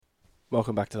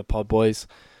Welcome back to the pod, boys.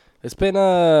 It's been,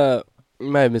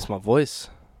 you may have missed my voice,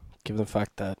 given the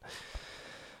fact that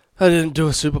I didn't do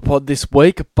a super pod this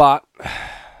week, but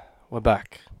we're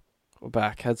back. We're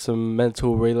back. Had some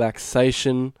mental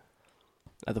relaxation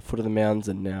at the foot of the mountains,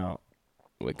 and now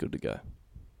we're good to go.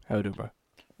 How are you doing, bro?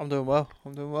 I'm doing well.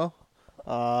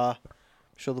 I'm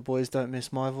sure the boys don't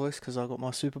miss my voice because I got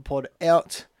my super pod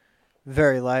out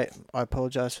very late. I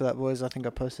apologise for that, boys. I think I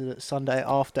posted it Sunday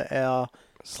after our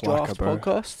Slacker, draft bro.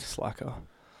 podcast. Slacker.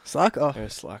 Slacker. You're a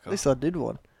slacker. At least I did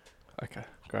one. Okay,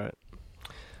 great.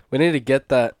 We need to get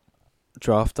that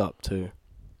draft up too.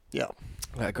 Yeah.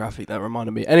 That graphic, that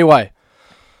reminded me. Anyway,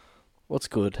 what's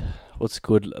good? What's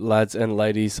good, lads and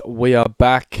ladies? We are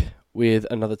back with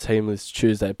another Team List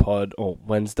Tuesday pod, or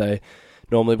Wednesday.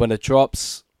 Normally when it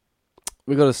drops,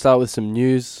 we got to start with some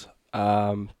news.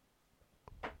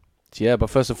 Yeah, but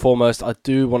first and foremost, I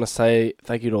do want to say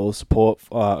thank you to all the support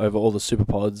over all the super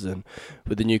pods and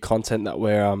with the new content that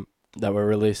we're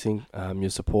releasing. Your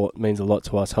support means a lot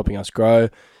to us, helping us grow,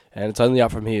 and it's only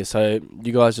up from here. So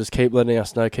you guys just keep letting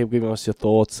us know, keep giving us your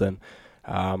thoughts, and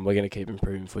we're gonna keep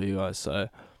improving for you guys. So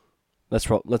let's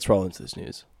roll into this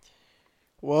news.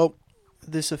 Well,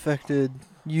 this affected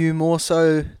you more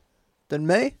so than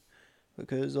me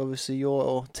because obviously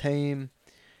your team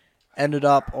ended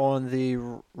up on the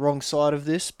wrong side of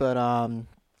this, but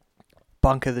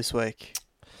bunker this week.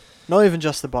 Not even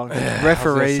just the bunker,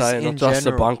 referees in not just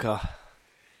the general. bunker.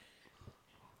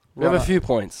 We have a few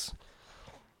points.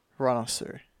 Run us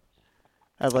through.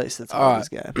 At least the Tigers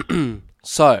game.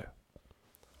 So,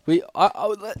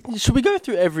 should we go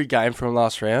through every game from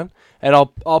last round, and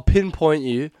I'll pinpoint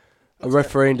you a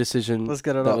refereeing decision Let's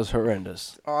get it that up. was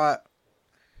horrendous. All right.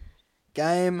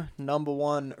 Game number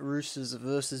 1, Roosters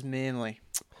versus Manly.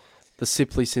 The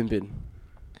Sipley sin bin.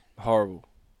 Horrible.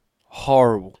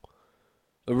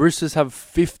 The Roosters have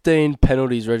 15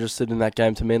 penalties registered in that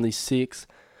game to Manly 6.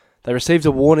 They received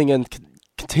a warning and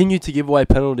continued to give away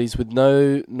penalties with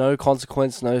no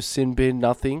consequence, no sin bin,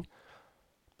 nothing.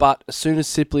 But as soon as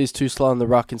Sipley is too slow on the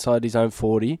ruck inside his own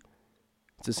 40,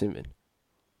 it's a sin bin.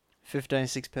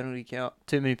 15-6 penalty count.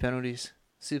 Too many penalties.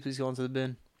 Sipley's gone to the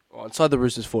bin. Oh, inside the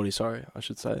Roosters 40, sorry, I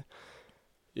should say.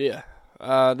 Yeah,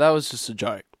 that was just a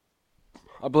joke.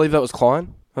 I believe that was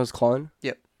Klein.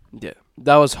 Yep. Yeah,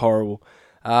 that was horrible.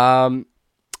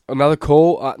 Another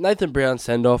call, Nathan Brown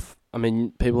send-off. I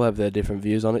mean, people have their different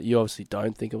views on it. You obviously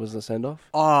don't think it was a send-off?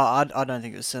 Oh, I don't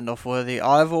think it was send-off worthy.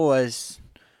 I've always,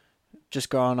 just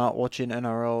growing up watching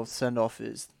NRL, send-off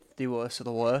is the worst of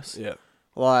the worst. Yeah.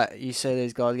 Like, you see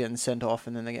these guys getting sent off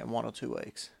and then they get 1 or 2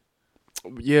 weeks.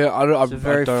 Yeah, I It's a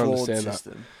very don't flawed understand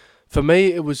system. that. For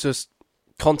me, it was just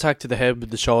contact to the head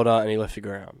with the shoulder and he left the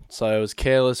ground. So it was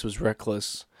careless, it was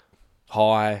reckless,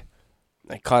 high.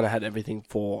 They kind of had everything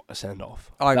for a send-off.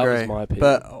 I agree. That was my opinion.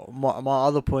 But my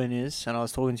other point is, and I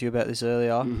was talking to you about this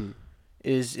earlier, Mhm.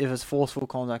 is if it's forceful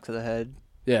contact to the head,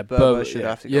 Yeah, Burbo should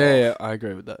have to go Yeah, off. I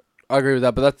agree with that.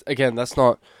 But that's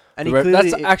not... and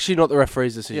that's actually not the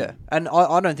referee's decision. yeah. And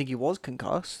I don't think he was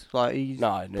concussed. Like he's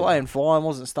No, playing fine,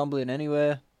 wasn't stumbling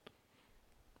anywhere.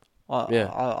 I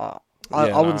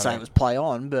wouldn't say no. it was play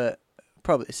on, but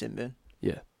probably a sin bin.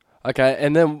 Okay,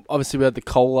 and then obviously we had the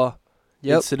Kohler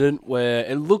Yep. incident where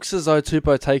it looks as though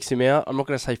Tupou takes him out. I'm not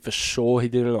going to say for sure he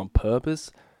did it on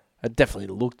purpose. It definitely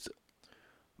looked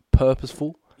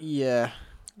purposeful. Yeah.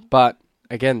 But,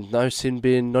 again, no sin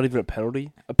bin, not even a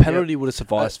penalty. A penalty would have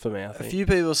sufficed for me, I A think. few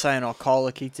people saying,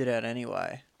 Kohler kicked it out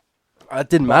anyway. It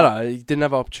didn't matter. He didn't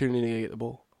have an opportunity to get the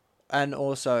ball. And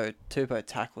also, Tupou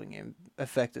tackling him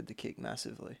affected the kick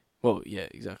massively. Well, yeah,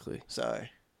 exactly. So,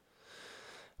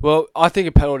 Well, I think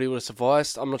a penalty would have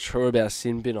sufficed. I'm not sure about a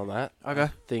sin bin on that. okay.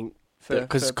 I think Fair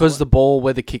because point. the ball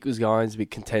where the kick was going is a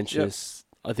bit contentious.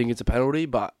 I think it's a penalty,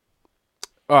 but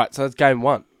all right. So that's game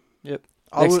 1. Yep.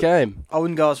 Next game. I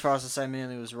wouldn't go as far as to say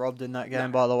Manly was robbed in that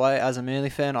game, by the way. As a Manly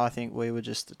fan, I think we were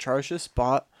just atrocious,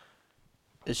 but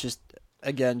it's just,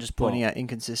 again, just pointing out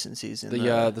inconsistencies in The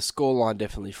scoreline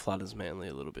definitely flatters Manly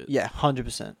a little bit. Yeah,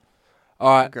 100%. All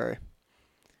I right. agree.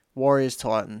 Warriors,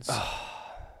 Titans.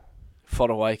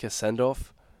 Fodawaker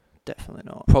send-off. Definitely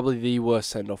not. Probably the worst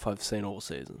send-off I've seen all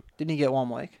season. Didn't he get 1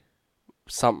 week?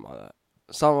 Something like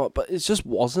that. But it just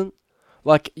wasn't.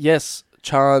 Like, yes,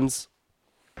 Chance,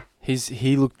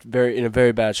 he looked in a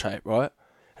very bad shape, right?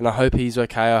 And I hope he's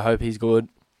okay. I hope he's good,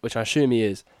 which I assume he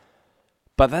is.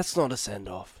 But that's not a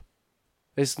send-off.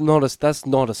 That's not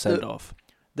a send-off.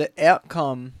 The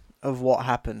outcome of what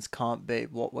happens can't be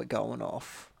what we're going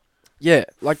off. Yeah,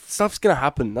 like, stuff's going to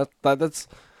happen. That's...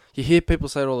 You hear people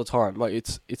say it all the time. Like,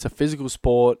 it's a physical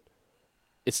sport.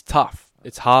 It's tough.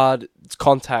 It's hard. It's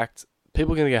contact.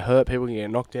 People are going to get hurt. People are going to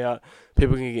get knocked out.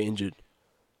 People are going to get injured.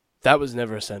 That was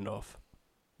never a send-off.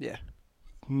 Yeah.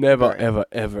 Never, Right.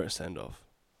 ever a send-off.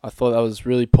 I thought that was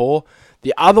really poor.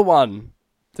 The other one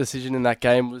decision in that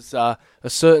game was a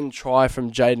certain try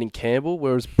from Jaden Campbell,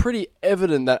 where it was pretty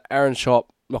evident that Aaron Sharp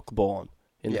knocked the ball on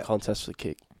in the contest for the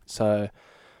kick. So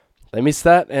they missed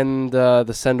that, and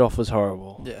the send-off was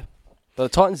horrible. Yeah. But the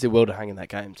Titans did well to hang in that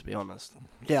game, to be honest.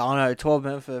 Yeah, I know. 12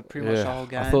 men for pretty much the whole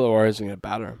game. I thought the Warriors were going to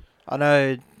batter him. I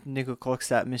know Nickel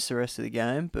Clockstadt missed the rest of the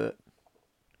game, but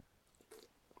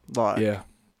Yeah,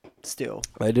 still.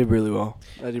 they did really well.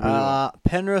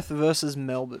 Penrith versus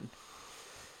Melbourne.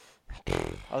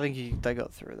 I think they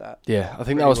got through that. Yeah, I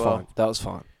think that pretty was well. fine. That was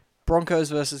fine. Broncos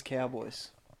versus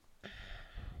Cowboys.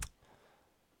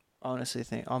 I honestly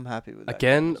think I'm happy with that.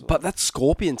 Again, game as well. but that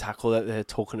scorpion tackle that they're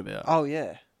talking about. Oh,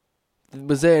 yeah.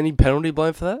 Was there any penalty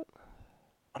blown for that?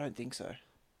 I don't think so.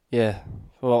 Yeah.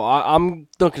 Well, I'm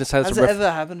not going to say it's Has a it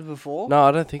ever happened before? No,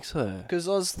 I don't think so. Because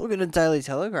I was looking at Daily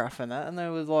Telegraph and that, and they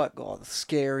were like, "Oh, the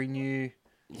scary new."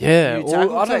 Yeah, new well,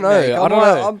 tackle I don't technique." know. I'm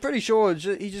like, I'm pretty sure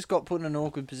he just got put in an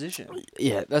awkward position.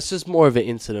 Yeah, that's just more of an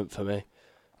incident for me.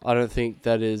 I don't think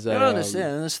that is. I don't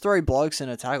understand. There's 3 blokes in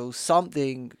a tackle.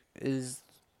 Something is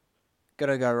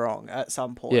gonna go wrong at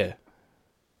some point. Yeah.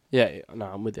 Yeah. No,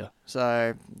 I'm with you.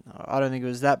 So I don't think it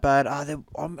was that bad. I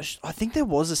think there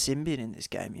was a sin bin in this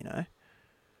game. You know.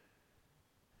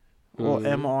 Or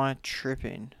am I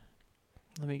tripping?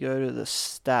 Let me go to the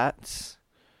stats.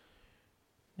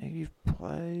 Negative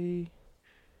play.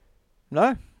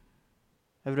 No.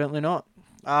 Evidently not.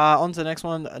 On to the next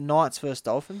one. Knights versus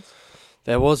Dolphins.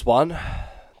 There was one.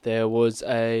 There was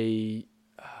a...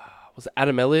 was it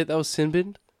Adam Elliott that was sin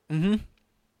binned? Mm-hmm.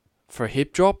 For a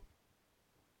hip drop?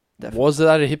 Definitely. Was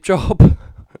that a hip drop?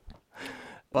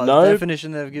 By No, the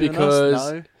definition they've given because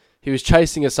us, no. he was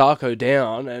chasing Asako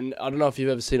down, and I don't know if you've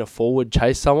ever seen a forward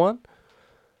chase someone,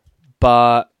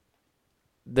 but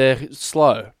they're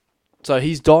slow. So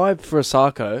he's dived for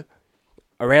Asako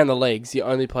around the legs, the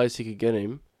only place he could get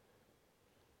him.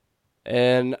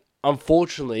 And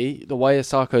unfortunately, the way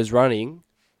Asako's running,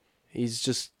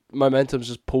 momentum's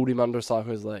just pulled him under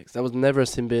Asako's legs. That was never a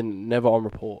sin bin, never on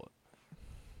report.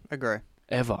 Agree.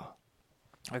 Ever.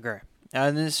 Agree.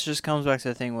 And this just comes back to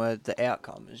the thing where the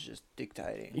outcome is just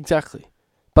dictating. Exactly.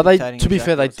 But to be Dictating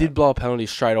fair, they exactly did blow a penalty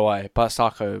straight away, but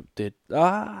Sako did.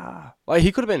 Like,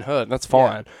 he could have been hurt, that's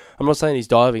fine. Yeah. I'm not saying he's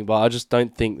diving, but I just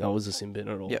don't think that was a sin bin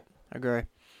at all. Yep. Agree.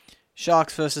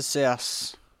 Sharks versus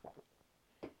Souths.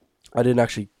 I didn't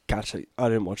actually catch it. I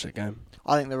didn't watch that game.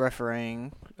 I think the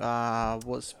refereeing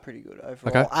was pretty good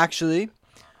overall. Okay. Actually,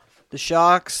 the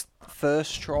Sharks'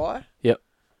 first try. Yep.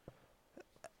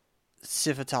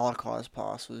 Sifa Talakai's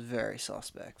pass was very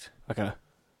suspect. Okay.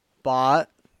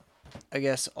 But I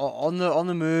guess on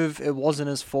the move, it wasn't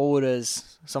as forward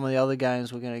as some of the other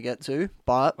games we're going to get to.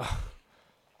 But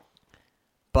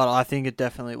I think it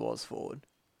definitely was forward.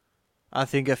 I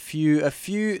think there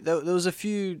was a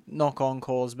few knock-on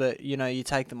calls, but you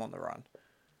take them on the run.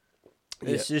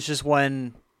 It's just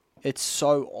when it's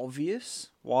so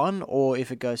obvious, one, or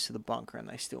if it goes to the bunker and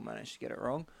they still manage to get it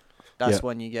wrong, that's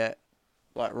when you get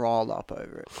riled up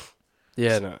over it.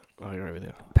 Yeah, no, I agree with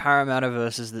you. Parramatta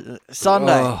versus the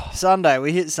Sunday. Oh. Sunday,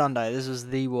 we hit Sunday. This was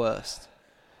the worst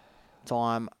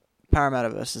time. Parramatta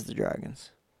versus the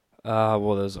Dragons.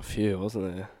 Well, there was a few,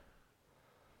 wasn't there?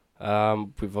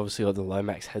 We've obviously got the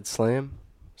Lomax head slam.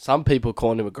 Some people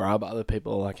calling him a grub, other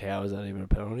people are like, how is that even a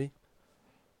penalty?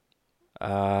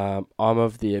 I'm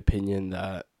of the opinion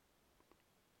that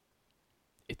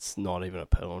it's not even a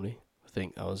penalty. I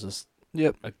think that was just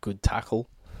a good tackle.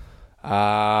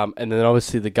 And then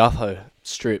obviously the Gutho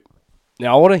strip.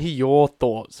 Now I want to hear your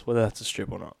thoughts whether that's a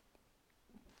strip or not.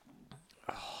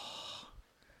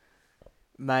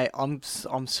 Mate, I'm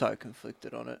so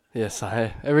conflicted on it. Yes,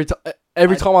 every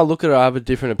time I look at it, I have a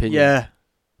different opinion.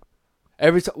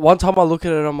 Yeah. One time I look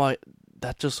at it, I'm like,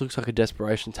 that just looks like a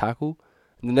desperation tackle.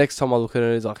 And the next time I look at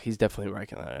it, it's like, he's definitely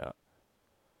raking that out.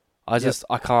 I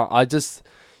can't,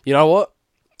 you know what?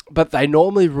 But they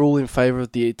normally rule in favour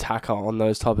of the attacker on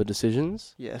those type of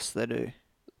decisions. Yes, they do.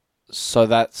 So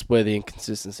that's where the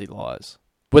inconsistency lies.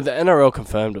 But the NRL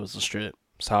confirmed it was a strip.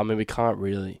 So, I mean, we can't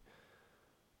really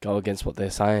go against what they're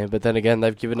saying. But then again,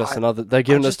 they've given us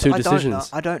two decisions.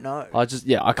 I don't know.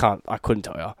 I couldn't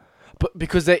tell you. But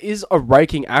because there is a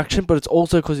raking action, but it's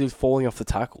also because he was falling off the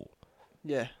tackle.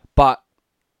 Yeah. But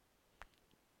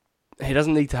he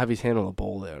doesn't need to have his hand on the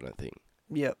ball there, I don't think.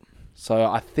 Yep. So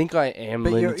I think I am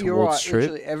But leaning you're towards right.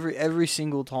 strip. Literally every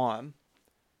single time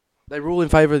They rule in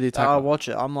favour of the I attacker. watch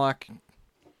it, I'm like,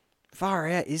 far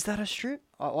out. Is that a strip?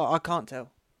 I can't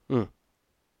tell.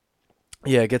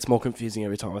 Yeah, it gets more confusing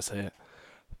every time I see it.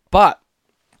 But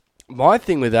my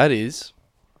thing with that is,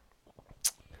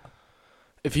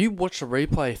 if you watch the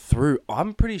replay through,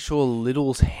 I'm pretty sure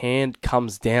Little's hand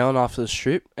comes down after the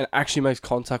strip and actually makes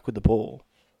contact with the ball.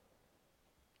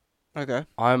 Okay.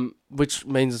 Which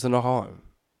means it's a knock on,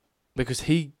 because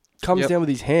he comes Yep. down with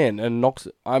his hand and knocks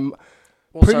it. I'm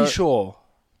Well, pretty so- sure.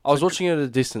 I was so- watching it at a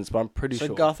distance, but I'm pretty So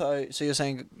sure. Gutho, so you're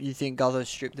saying you think Gutho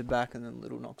stripped it back and then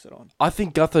Little knocks it on? I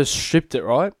think Gutho stripped it,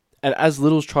 right? And as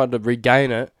Little's tried to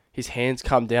regain it, his hands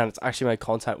come down. It's actually made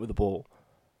contact with the ball.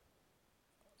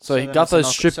 So then it's a Gutho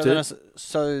knock- stripped so then it. it's-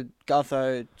 So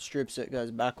Gutho strips it,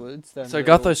 goes backwards. Then So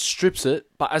Little- Gutho strips it,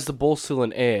 but as the ball's still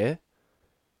in air,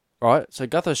 right? So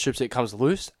Gutho strips it, it comes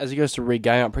loose. As he goes to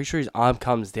regain, I'm pretty sure his arm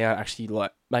comes down, actually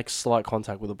like makes slight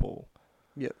contact with the ball.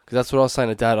 Yep. Because that's what I was saying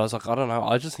to Dad. I was like, I don't know.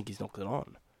 I just think he's knocked it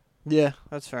on. Yeah,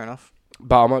 that's fair enough.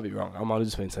 But I might be wrong. I might have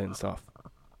just been saying stuff.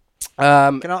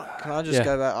 Um, Can I just Yeah.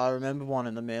 go back? I remember one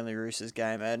in the Manly Roosters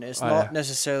game, and it's Oh, not yeah.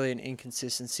 necessarily an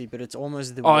inconsistency, but it's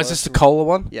almost the oh, worst. is this the Kohler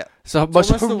one? Yeah. It's the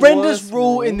most almost the horrendous worst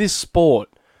rule rule. in this sport.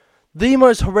 The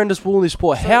most horrendous rule in this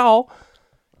sport. So- How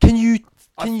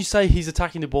can you say he's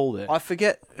attacking the ball there? I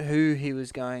forget who he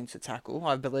was going to tackle.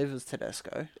 I believe it was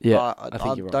Tedesco. Yeah, but I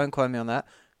think you're right. Don't quote me on that.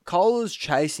 Kohler's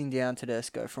chasing down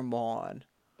Tedesco from behind.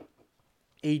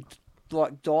 He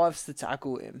dives to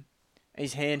tackle him.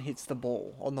 His hand hits the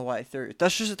ball on the way through. That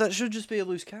should just be a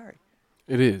loose carry.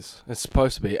 It is. It's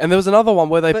supposed to be. And there was another one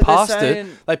where they But they're passed it.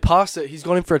 saying- They passed it. He's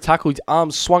gone in for a tackle. His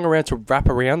arms swung around to wrap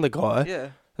around the guy. Yeah.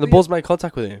 And the ball's made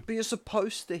contact with him. But you're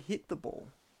supposed to hit the ball.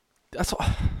 That's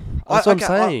what I'm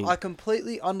saying. I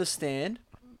completely understand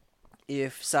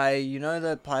if, say, you know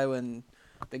the play when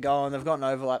they go and they've got an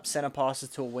overlap, centre passes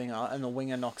to a winger, and the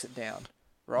winger knocks it down,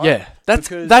 right? Yeah, that's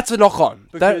Because- a knock on.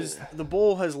 Because the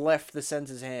ball has left the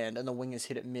centre's hand and the winger's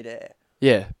hit it mid-air.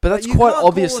 Yeah, but that's you quite can't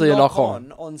obviously call a knock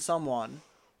on. on someone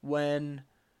when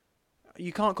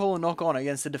you can't call a knock on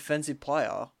against a defensive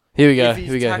player Here we go. if he's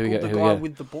Here we go. tackled Here we go. the Here we guy go.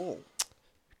 with the ball.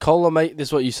 Kohler this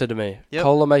is what you said to me. Yep.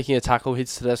 Kohler making a tackle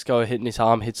hits Tedesco, hitting his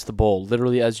arm, hits the ball.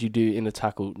 Literally as you do in a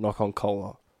tackle, knock on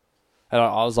Kohler. And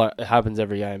I was like, it happens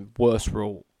every game. Worst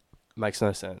rule. Makes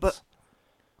no sense. But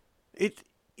it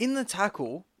in the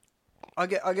tackle, I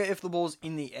get if the ball's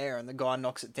in the air and the guy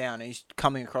knocks it down and he's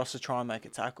coming across to try and make a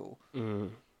tackle.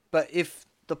 But if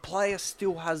the player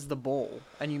still has the ball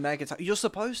and you make a tackle, you're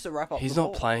supposed to wrap up He's the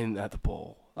not ball. playing at the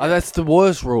ball. That's the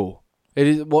worst rule. It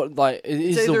is it It's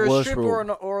is the either a worst strip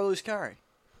rule. or a loose carry.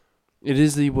 It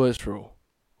is the worst rule.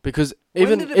 Because When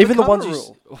even did it the become ones a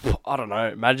you I don't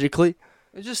know, magically.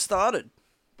 It just started.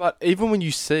 But even when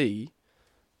you see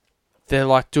they're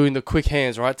like doing the quick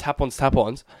hands, right?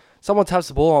 Tap-ons. Someone taps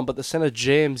the ball on, but the center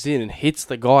jams in and hits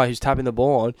the guy who's tapping the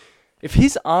ball on. If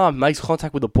his arm makes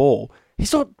contact with the ball,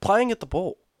 he's not playing at the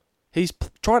ball. He's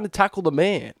trying to tackle the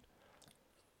man.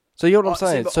 So you know what I'm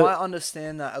saying? But So I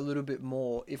understand that a little bit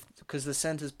more because the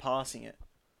center's passing it.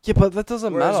 yeah, but that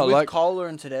doesn't Whereas matter. with Like Kohler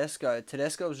and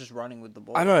Tedesco was just running with the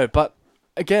ball. I know, but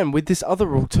again, with this other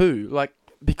rule too, like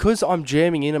because I'm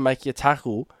jamming in and making a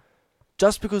tackle,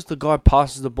 just because the guy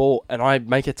passes the ball and I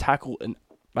make a tackle and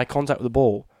make contact with the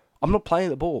ball, I'm not playing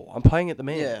the ball. I'm playing at the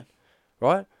man. Yeah.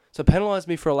 Right? So penalise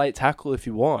me for a late tackle if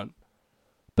you want,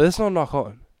 but it's not a knock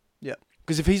on. Yeah.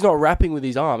 Because if he's not wrapping with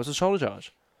his arm, it's a shoulder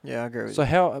charge. Yeah, I agree with So you.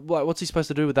 how? Like, what's he supposed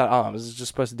to do with that arm? Is it just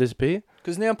supposed to disappear?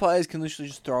 Because now players can literally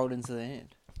just throw it into their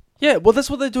hand. Yeah, well,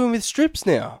 that's what they're doing with strips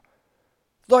now.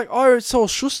 Like, I saw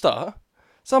Schuster.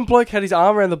 Some bloke had his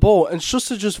arm around the ball, and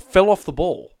Schuster just fell off the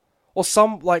ball. Or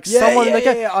someone in the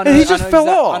game. I And he just fell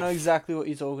off. I know exactly what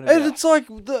you're talking about. And it's like,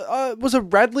 was it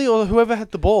Radley or whoever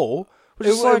had the ball?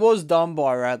 It was done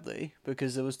by Radley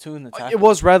because there was two in the tackle. It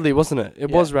was Radley, wasn't it? It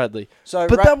Yeah. was Radley. So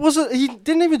But that wasn't. He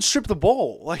didn't even strip the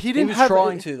ball. Like he didn't was have.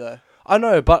 trying to though. I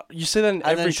know, but you see that in And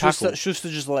every then tackle. Schuster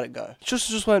just let it go.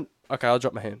 Schuster just went, okay, I'll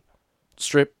drop my hand.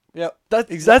 Strip. Yep.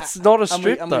 That's not a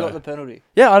strip, and we though. got the penalty.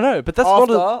 Yeah, I know, but that's not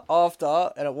a...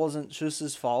 After, and it wasn't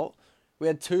Schuster's fault, we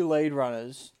had two lead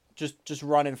runners just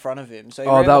run in front of him. So he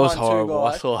Oh, ran that was behind two horrible.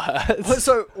 I guys. saw that.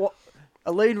 So what,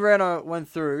 a lead runner went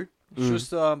through. Mm.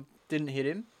 Schuster didn't hit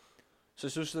him. So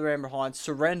Schuster ran behind,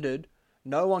 surrendered.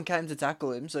 No one came to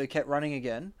tackle him, so he kept running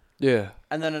again. Yeah.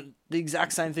 And then the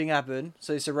exact same thing happened.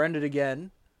 So he surrendered again.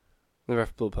 The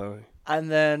ref blew a penalty. And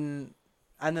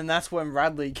then that's when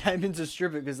Radley came in to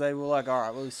strip it because they were like, all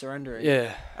right, well, he's surrendering.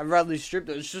 Yeah. And Radley stripped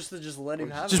it. It's just to just let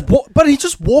him have Just it. but he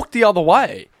just walked the other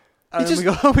way. And he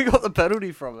then we got the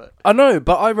penalty from it. I know,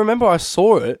 but I remember I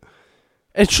saw it,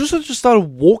 and Schuster just started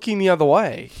walking the other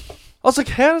way. I was like,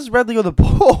 how does Radley got the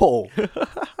ball?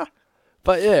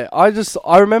 But yeah,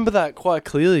 I remember that quite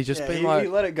clearly. Just being he like,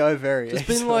 let it go very just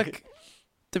being easily. like,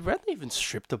 the ref even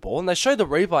stripped the ball, and they show the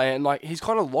replay, and like he's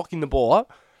kind of locking the ball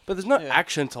up, but there's no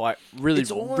action to like really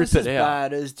It's almost rip it as out.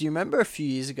 bad as, do you remember a few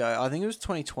years ago, I think it was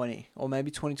 2020 or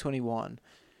maybe 2021,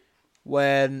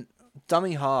 when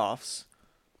dummy halves,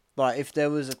 like if there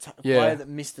was a player that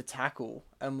missed a tackle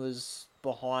and was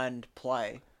behind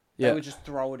play, they would just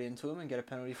throw it into him and get a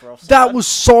penalty for offside. That was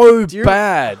so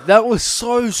bad. That was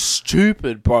so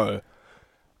stupid, bro.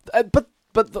 But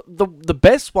the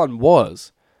best one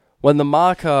was when the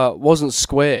marker wasn't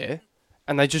square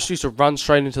and they just used to run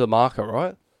straight into the marker,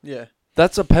 right? Yeah.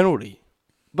 That's a penalty.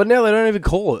 But now they don't even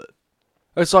call it.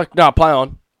 It's like, nah, play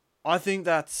on. I think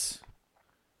that's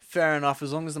fair enough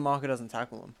as long as the marker doesn't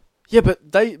tackle them. Yeah, but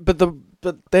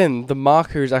then the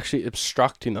marker is actually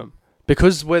obstructing them.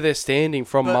 Because where they're standing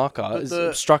from marker is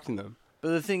obstructing them. But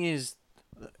the thing is,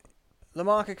 the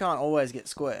marker can't always get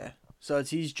square. So it's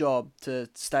his job to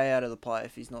stay out of the play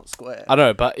if he's not square. I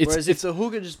know, but Whereas if the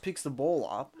hooker just picks the ball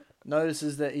up,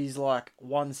 notices that he's like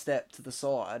one step to the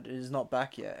side, is not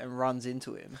back yet, and runs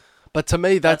into him. But to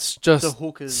me, that's just the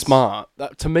hooker's smart.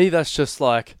 To me, that's just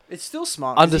like... It's still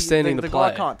smart. Understanding the play.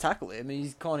 The guy can't tackle him.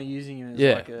 He's kind of using him as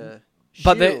like a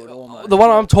but shield almost. The one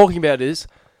I'm talking about is...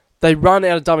 They run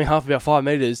out of dummy half about 5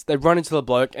 meters. They run into the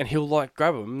bloke, and he'll like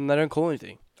grab him, and they don't call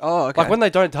anything. Oh, okay. Like when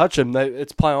they don't touch him,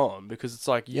 it's play on because it's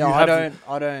like I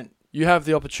don't. You have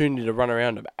the opportunity to run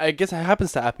around him. I guess it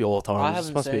happens to Appy all the time.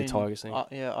 It must be a Tigers thing. I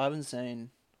haven't seen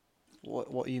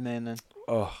what you mean then.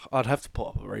 Oh, I'd have to pull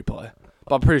up a replay,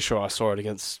 but I'm pretty sure I saw it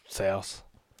against South.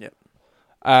 Yep.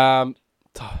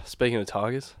 Speaking of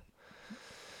Tigers,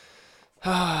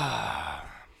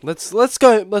 let's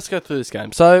go through this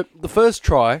game. So the first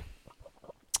try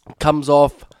comes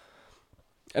off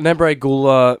an Emre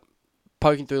Gula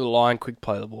poking through the line, quick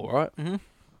play the ball, right? Mm-hmm.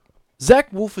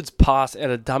 Zach Wolford's pass at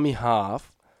a dummy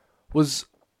half was,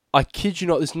 I kid you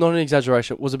not, this is not an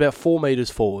exaggeration, was about 4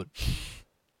 meters forward.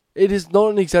 It is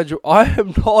not an exaggeration. I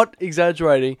am not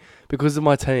exaggerating because of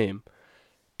my team.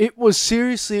 It was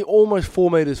seriously almost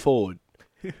 4 meters forward.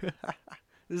 This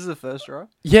is the first try?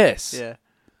 Yes. Yeah.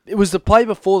 It was the play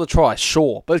before the try,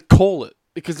 sure, but call it.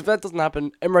 Because if that doesn't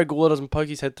happen, Emre Gula doesn't poke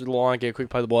his head through the line, get a quick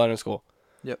play the ball out and score.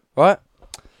 Yep. Right?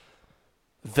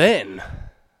 Then,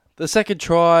 the second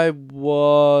try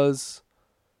was...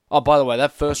 Oh, by the way,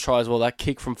 that first try as well, that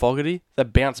kick from Fogarty,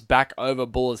 that bounce back over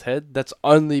Buller's head, that's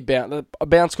only bounce. A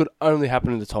bounce could only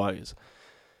happen in the Tigers.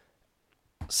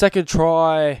 Second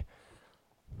try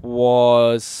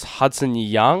was Hudson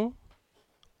Young,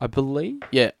 I believe.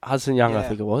 Yeah, Hudson Young, I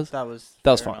think it was. That was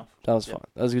fine. enough. That was fine.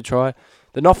 That was a good try.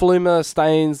 The Nofaluma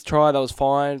Staines try, that was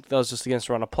fine. That was just against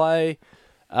run of play.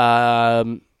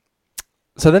 So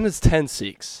then it's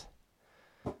 10-6.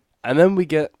 And then we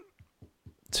get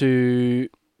to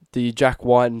the Jack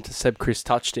White and Seb Chris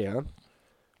touchdown,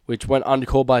 which went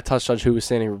undercalled by a touch judge who was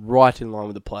standing right in line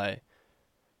with the play.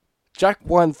 Jack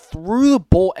White threw the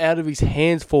ball out of his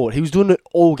hands forward. He was doing it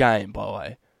all game, by the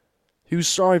way. He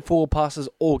was throwing forward passes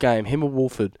all game, him and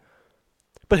Wolford.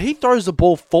 But he throws the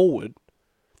ball forward.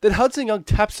 Then Hudson Young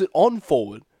taps it on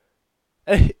forward.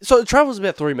 And so it travels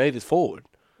about 3 meters forward.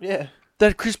 Yeah.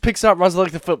 Then Chris picks it up, runs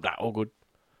like the flip. Nah, all good.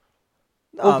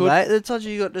 No, mate, the touch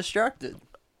you got distracted.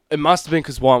 It must have been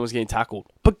because White was getting tackled.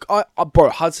 But, bro,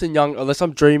 Hudson Young, unless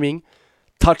I'm dreaming,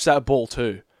 touched that ball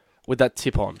too with that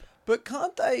tip on. But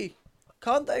can't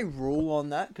they rule on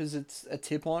that because it's a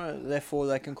tip on it, therefore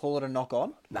they can call it a knock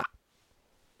on? Nah.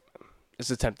 It's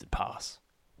an attempted pass.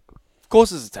 Of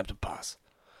course it's an attempted pass.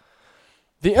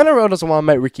 The NRL doesn't want to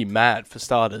make Ricky mad, for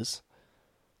starters.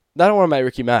 They don't want to make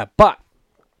Ricky mad. But,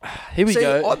 here we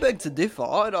go. I beg to differ.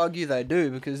 I'd argue they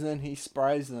do because then he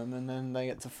sprays them and then they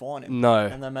get to fine him. No.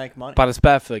 And they make money. But it's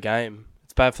bad for the game.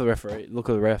 It's bad for the referee. Look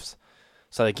at the refs.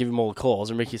 So they give him all the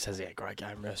calls and Ricky says, yeah, great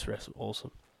game. Refs,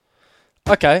 awesome.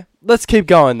 Okay, let's keep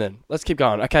going then.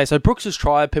 Okay, so Brooks'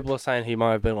 try, people are saying he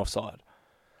might have been offside.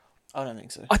 I don't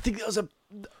think so. I think that was a...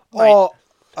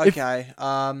 okay.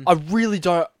 I really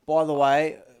don't... By the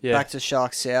way, back to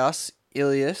Shark South,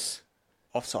 Ilias,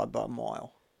 offside by a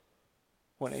mile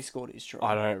when he scored his try.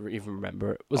 I don't even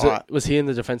remember it. Was he in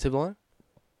the defensive line?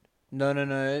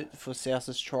 No. For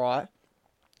South's try,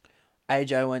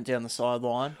 AJ went down the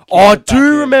sideline. I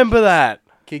do remember that.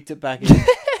 Kicked it back in.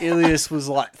 Ilias was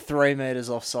like 3 meters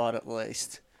offside at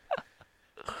least.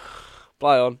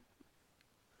 Play on.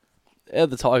 Yeah,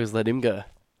 the Tigers let him go.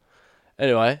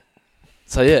 Anyway,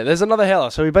 so yeah, there's another howler.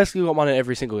 So we basically got one in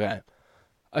every single game.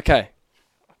 Okay.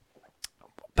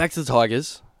 Back to the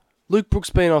Tigers. Luke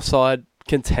Brooks being offside,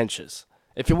 contentious.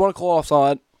 If you want to call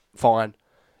offside, fine.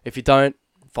 If you don't,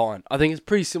 fine. I think it's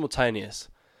pretty simultaneous.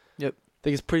 Yep. I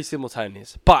think it's pretty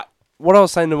simultaneous. But what I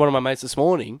was saying to one of my mates this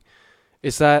morning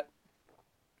is that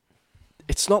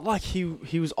it's not like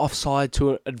he was offside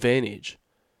to an advantage.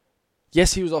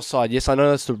 Yes, he was offside. Yes, I know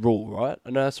that's the rule, right? I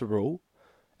know that's the rule.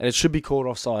 And it should be called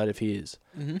offside if he is.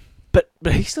 Mm-hmm. But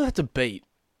he still had to beat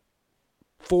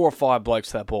 4 or 5 blokes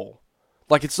to that ball.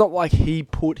 Like, it's not like he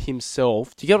put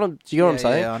himself... Do you get what I'm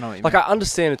saying? Yeah, I know what you Like, mean. I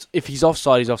understand it's, if he's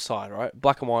offside, he's offside, right?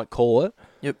 Black and white, call it.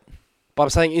 Yep. But I'm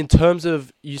saying in terms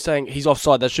of you saying he's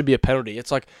offside, that should be a penalty.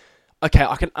 It's like, okay,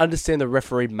 I can understand the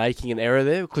referee making an error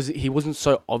there because he wasn't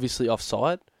so obviously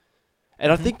offside.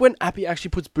 And I think when Appy actually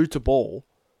puts boot to ball,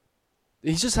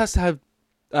 he just has to have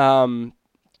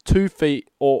 2 feet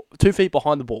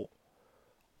behind the ball.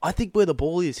 I think where the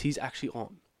ball is, he's actually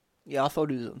on. Yeah, I thought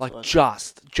he was on. Like,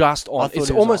 just on. thought It's he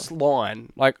was almost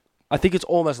line. Like, I think it's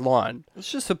almost line.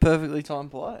 It's just a perfectly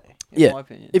timed play, in Yeah. my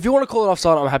opinion. If you want to call it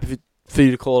offside, I'm happy for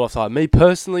you to call it offside. Me,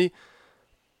 personally,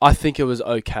 I think it was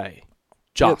okay.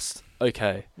 Just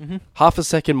okay. Mm-hmm. Half a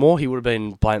second more, he would have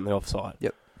been blatantly offside.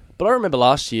 Yep. But I remember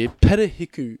last year, Peter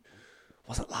Hiku,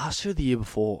 was it last year or the year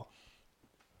before?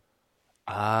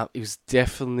 It was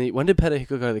definitely... When did Peter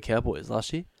Hiku go to the Cowboys?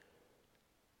 Last year?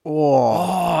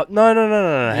 Oh, Oh, no.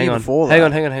 Hang year on. before Hang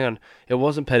that. on. It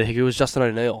wasn't Peter Hiku, it was Justin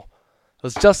O'Neill. It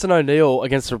was Justin O'Neill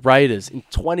against the Raiders in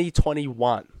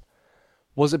 2021.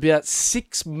 Was about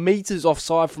 6 metres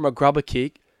offside from a grubber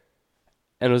kick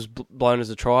and it was blown as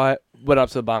a try. Went up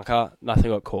to the bunker, nothing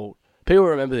got called. People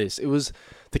remember this. It was...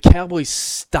 The Cowboys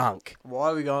stunk.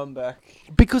 why are we going back?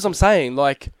 Because I'm saying,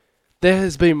 like, there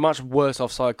has been much worse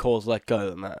offside calls let go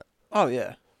than that. Oh,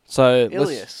 yeah. So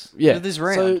Ilias. yeah. This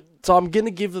round. So I'm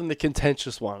gonna give them the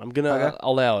contentious one. I'm gonna Okay.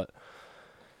 allow it.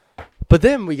 But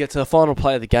then we get to the final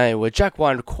play of the game where Jack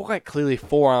Wine quite clearly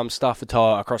forearm stuffed a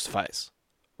Toa across the face,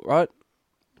 right?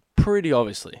 Pretty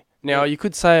obviously. Now you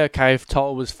could say, okay, if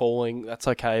Toa was falling, that's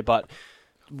okay. But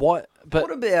what? But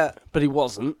What he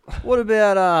wasn't.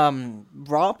 about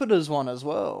Rapid's one as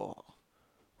well?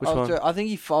 Which one? I think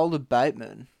he folded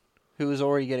Bateman, who was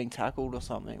already getting tackled or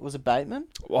something. Was it Bateman?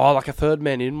 Oh, like a third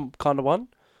man in kind of one.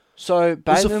 So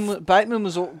Was Bateman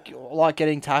was like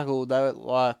getting tackled. They were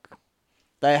like,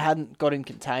 they hadn't got him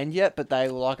contained yet, but they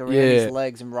were like around his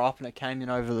legs, and Rapina came in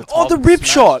over the top. Oh, the and rib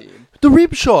smashed shot! him. The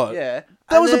rib shot. Yeah, That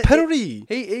And was a then penalty.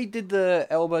 He did the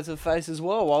elbow to the face as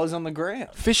well while he was on the ground.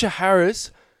 Fisher Harris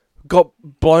got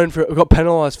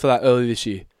penalised for that early this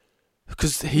year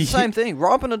because he Same thing.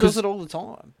 Rapina does it all the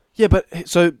time. Yeah, but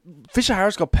so Fisher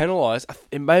Harris got penalised.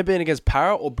 It may have been against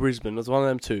Para or Brisbane. It was one of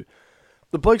them two.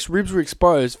 The bloke's ribs were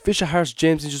exposed. Fisher Harris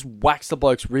jams and just whacks the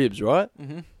bloke's ribs, right?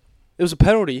 Mm-hmm. It was a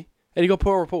penalty, and he got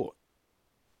put on report.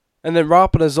 And then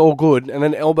Rapina's all good, and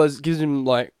then Elbows gives him,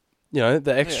 like, you know,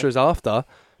 the extras after.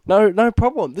 No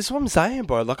problem. This is what I'm saying,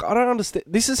 bro. Like, I don't understand.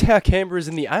 This is how Canberra's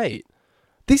in the 8.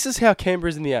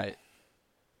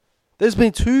 There's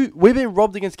been we've been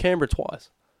robbed against Canberra twice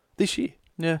this year.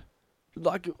 Yeah.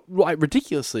 Like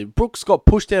ridiculously. Brooks got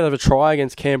pushed out of a try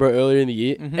against Canberra earlier in the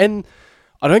year. Mhm. And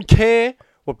I don't care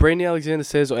what Brandy Alexander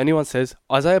says or anyone says.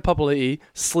 Isaiah Papali'i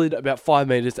slid about 5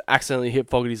 metres to accidentally hit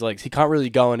Fogarty's legs. He can't really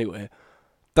go anywhere.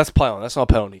 That's play on. That's not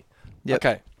a penalty. Yep.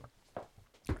 Okay.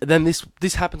 And then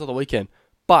this happens on the weekend.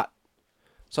 But,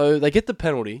 so they get the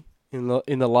penalty in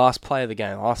the last play of the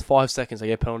game. Last 5 seconds they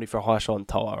get a penalty for a high shot and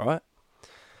Toa, right?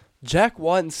 Jack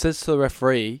Whiten says to the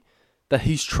referee that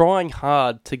he's trying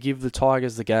hard to give the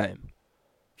Tigers the game.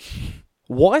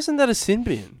 Why isn't that a sin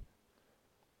bin?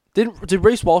 Did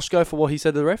Reece Walsh go for what he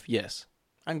said to the ref? Yes.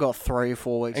 And got 3 or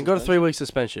 4 weeks. And got a 3-week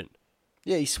suspension.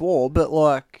 Yeah, he swore, but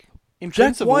like in Jack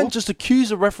principle, Whiten just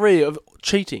accused the referee of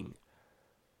cheating.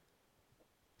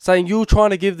 Saying you were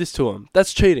trying to give this to him.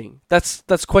 That's cheating.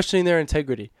 That's questioning their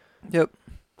integrity. Yep.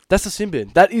 That's a sin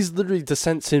bin. That is literally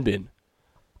dissent sin bin.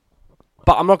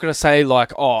 But I'm not going to say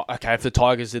like, oh, okay, if the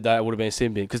Tigers did that, it would have been a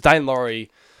sin bin. Because Dane Laurie,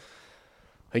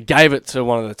 he gave it to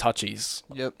one of the touchies.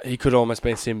 Yep. He could have almost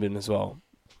been sin bin as well.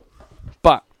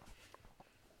 But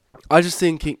I'm just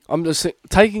taking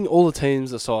all the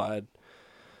teams aside,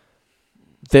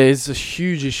 there's a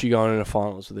huge issue going in the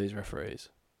finals with these referees.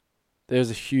 There's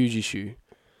a huge issue.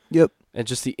 Yep. And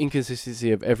just the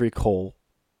inconsistency of every call.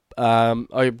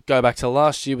 I go back to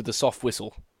last year with the soft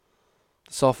whistle.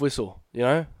 The soft whistle, you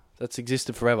know? That's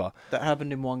existed forever. That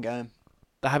happened in one game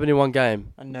That happened in one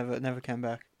game. and never came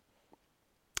back.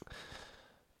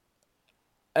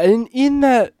 And in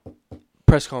that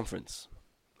press conference,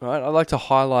 right, I'd like to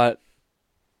highlight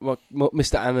what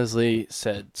Mr. Annesley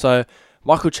said. So,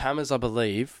 Michael Chalmers, I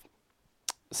believe,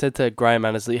 said to Graham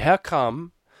Annesley, how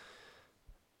come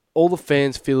all the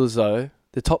fans feel as though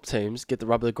the top teams get the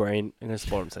rub of the green against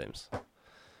the bottom teams?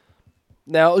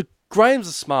 Now, Graham's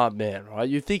a smart man, right?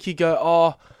 You think he'd go,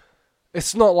 oh,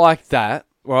 it's not like that,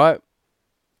 right?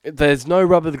 There's no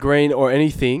rub of the green or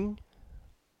anything.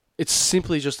 It's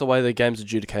simply just the way the game's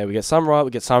adjudicated. We get some right,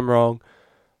 we get some wrong.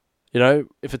 You know,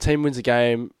 if a team wins a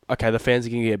game, okay, the fans are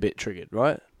going to get a bit triggered,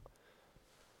 right?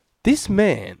 This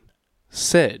man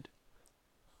said,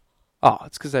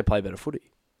 it's because they play better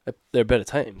footy. They're a better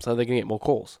team, so they're going to get more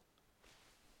calls.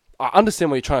 I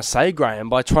understand what you're trying to say, Graham,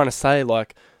 by trying to say,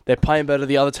 like, they're playing better,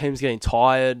 the other team's getting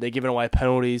tired, they're giving away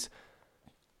penalties.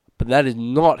 But that is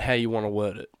not how you want to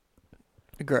word it.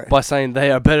 Agree. By saying they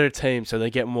are a better team, so they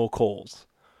get more calls.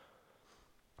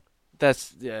 There's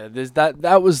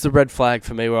that was the red flag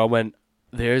for me where I went,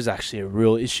 there is actually a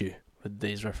real issue with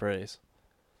these referees.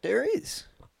 There is.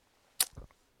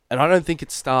 And I don't think it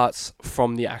starts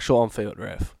from the actual on-field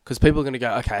ref. Because people are going to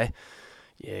go, okay,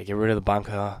 yeah, get rid of the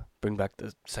bunker, bring back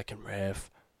the second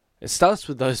ref. It starts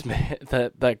with those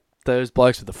those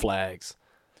blokes with the flags.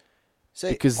 See,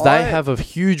 Because they have a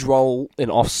huge role in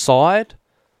offside,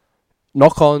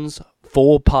 knock-ons,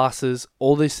 forward passes,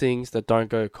 all these things that don't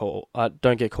get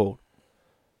called.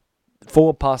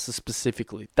 Forward passes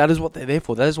specifically. That is what they're there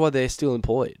for. That is why they're still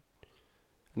employed.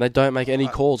 And they don't make any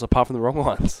calls apart from the wrong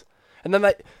ones. And then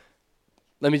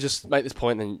let me just make this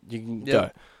point and then you can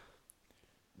go.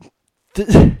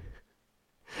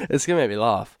 It's going to make me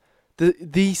laugh.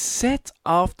 The set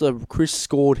after Chris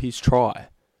scored his try,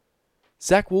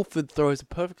 Zach Wolford throws a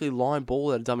perfectly lined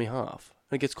ball at a dummy half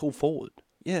and it gets called forward.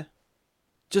 Yeah.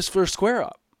 Just for a square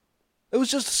up. It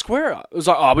was just a square up. It was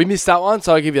like, we missed that one,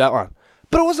 so I'll give you that one.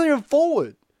 But it wasn't even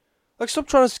forward. Like, stop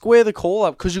trying to square the call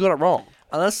up because you got it wrong.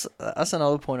 And that's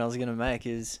another point I was going to make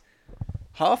is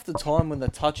half the time when the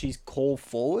touchies call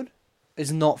forward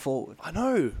is not forward. I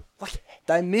know. Like,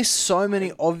 they miss so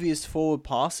many obvious forward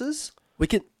passes. We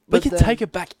can then take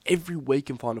it back every week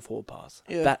and find a forward pass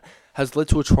that has led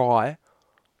to a try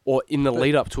or in the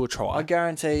lead up to a try. I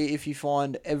guarantee if you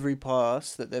find every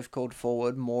pass that they've called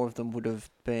forward, more of them would have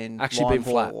been actually been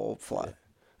flat. Or flat. Yeah.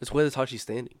 It's where the touchy's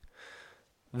standing.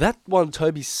 That one,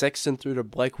 Toby Sexton through to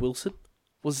Blake Wilson,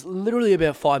 was literally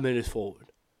about 5 meters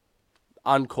forward.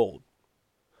 Uncalled.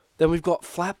 Then we've got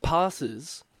flat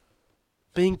passes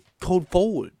being called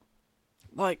forward.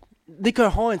 Like, Nico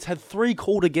Hines had 3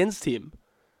 called against him.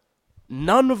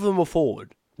 None of them were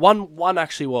forward. One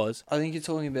actually was. I think you're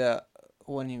talking about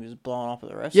when he was blowing up at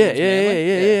the rest.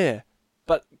 Yeah.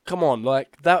 But come on,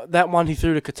 like that one he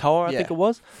threw to Katoa, I think it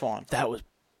was. Fine.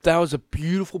 That was a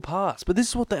beautiful pass. But this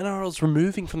is what the NRL is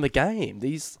removing from the game.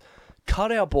 These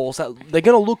cutout balls that they're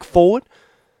going to look forward,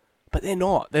 but they're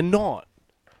not. They're not.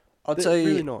 I'll tell you.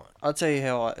 Really not. I'll tell you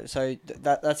how.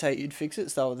 That's how you'd fix it.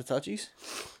 Start with the touchies.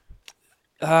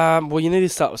 Well, you need to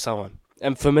start with someone,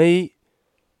 and for me,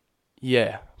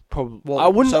 yeah, probably. Well, I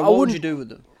wouldn't. So what would you do with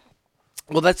them?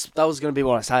 Well, that was going to be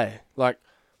what I say. Like,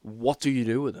 what do you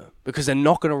do with them? Because they're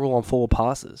not going to rule on forward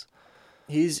passes.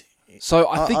 So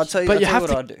I think, I'll tell you, but you have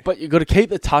what to. I'd do. But you got to keep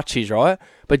the touchies, right?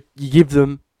 But you give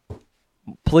them.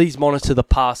 Please monitor the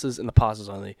passes and the passes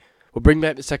only. We'll bring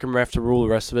back the second ref to rule the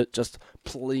rest of it. Just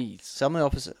please. So I'm the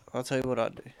opposite. I'll tell you what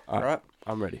I'd do. All right.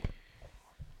 I'm ready.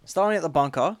 Starting at the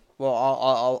bunker.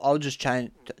 Well, I'll just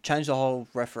change the whole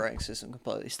refereeing system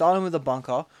completely. Starting with the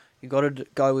bunker, you got to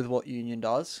go with what Union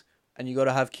does, and you got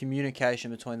to have communication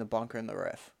between the bunker and the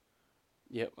ref.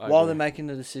 Yep. While they're making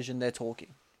the decision, they're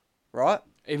talking, right?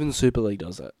 Even the Super League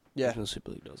does that. Yeah. Even the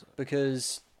Super League does it.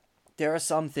 Because there are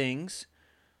some things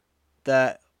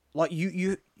that, like,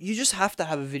 you just have to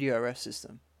have a video ref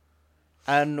system.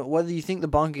 And whether you think the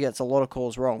bunker gets a lot of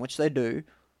calls wrong, which they do,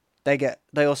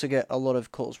 they also get a lot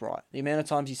of calls right. The amount of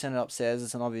times you send it upstairs,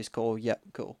 it's an obvious call. Yep,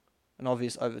 cool. An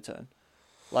obvious overturn.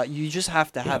 Like, you just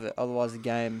have to have it. Otherwise, the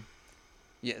game,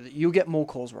 you'll get more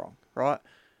calls wrong, right?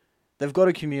 They've got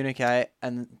to communicate,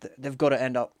 and they've got to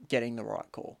end up getting the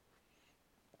right call.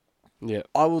 Yeah.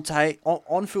 I will take,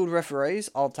 on-field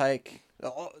referees, I'll take,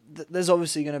 there's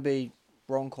obviously going to be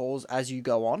wrong calls as you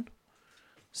go on.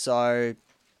 So,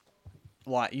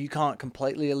 like, you can't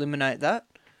completely eliminate that.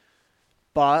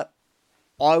 But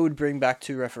I would bring back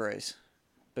 2 referees.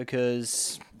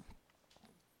 Because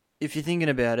if you're thinking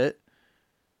about it,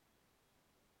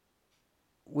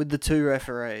 with the 2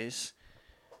 referees,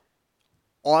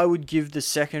 I would give the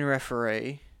second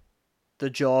referee the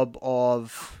job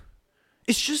of...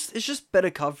 It's just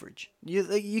better coverage.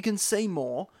 You can see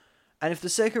more. And if the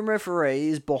second referee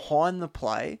is behind the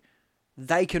play,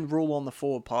 they can rule on the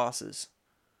forward passes.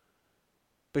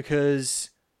 Because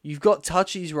you've got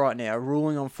touchies right now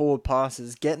ruling on forward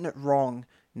passes, getting it wrong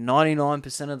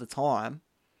 99% of the time.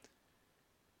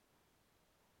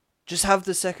 Just have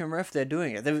the second ref there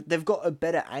doing it. They've got a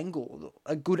better angle,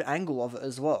 a good angle of it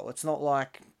as well. It's not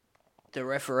like the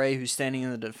referee who's standing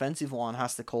in the defensive line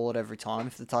has to call it every time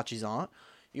if the touchies aren't.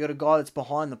 You got a guy that's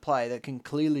behind the play that can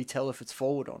clearly tell if it's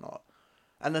forward or not.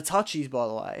 And the touchies, by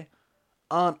the way,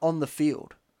 aren't on the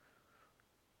field.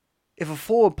 If a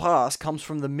forward pass comes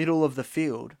from the middle of the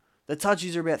field, the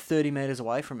touchies are about 30 metres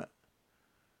away from it.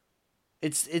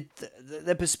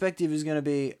 Their perspective is going to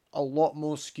be a lot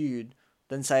more skewed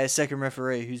than, say, a second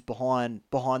referee who's behind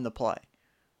the play.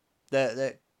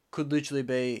 That could literally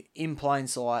be in plain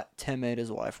sight 10 metres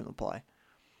away from the play.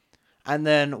 And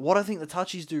then what I think the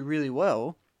touchies do really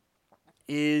well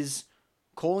is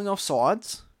calling off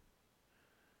sides,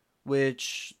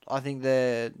 which I think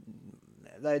they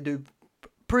do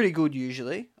pretty good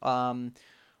usually.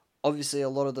 Obviously, a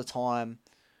lot of the time,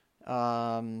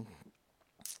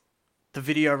 the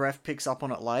video ref picks up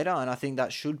on it later, and I think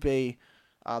that should be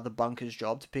the bunker's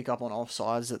job to pick up on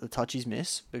offsides that the touchies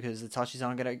miss, because the touchies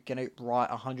aren't going to get it right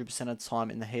 100% of the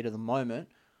time in the heat of the moment.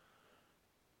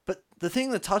 But the thing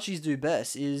the touchies do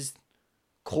best is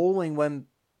calling when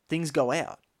things go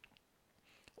out.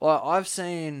 Like, I've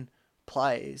seen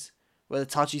plays where the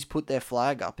touchies put their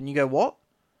flag up, and you go, what?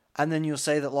 And then you'll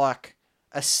say that, like,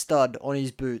 a stud on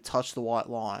his boot touched the white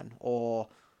line, or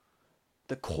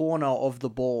the corner of the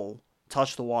ball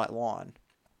touched the white line.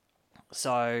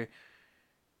 So,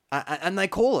 and they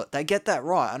call it. They get that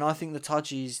right. And I think the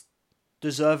touchies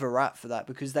deserve a rap for that,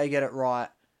 because they get it right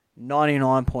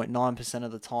 99.9%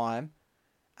 of the time.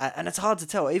 And it's hard to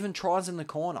tell. Even tries in the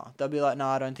corner, they'll be like, no,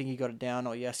 I don't think he got it down,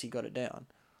 or yes, he got it down.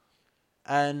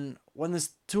 And when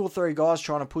there's 2 or 3 guys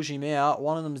trying to push him out,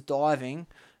 one of them's diving,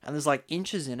 and there's like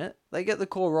inches in it, they get the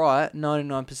call right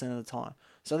 99% of the time.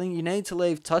 So I think you need to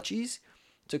leave touchies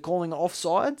to calling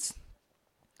offsides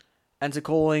and to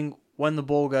calling when the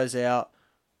ball goes out,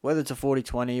 whether it's a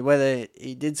 40-20, whether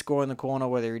he did score in the corner,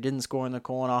 whether he didn't score in the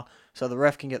corner, so the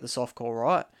ref can get the soft call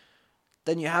right.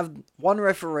 Then you have one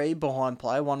referee behind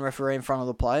play, one referee in front of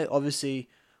the play. Obviously,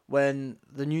 when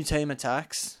the new team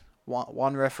attacks,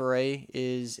 one referee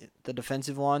is the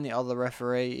defensive line, the other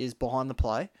referee is behind the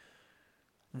play.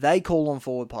 They call on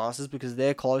forward passes because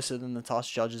they're closer than the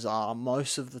touch judges are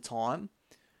most of the time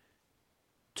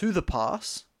to the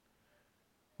pass,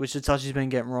 which the touch has been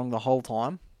getting wrong the whole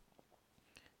time.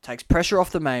 Takes pressure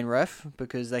off the main ref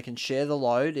because they can share the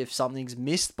load. If something's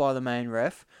missed by the main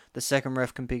ref, the second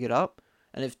ref can pick it up.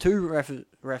 And if 2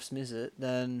 refs miss it,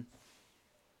 then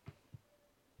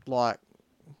like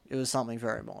it was something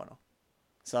very minor.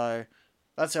 So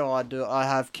that's how I do it. I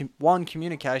have one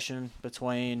communication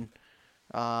between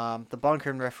the bunker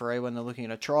and referee when they're looking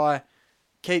at a try.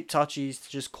 Keep touchies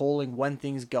just calling when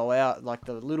things go out, like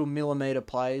the little millimetre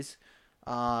plays.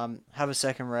 Have a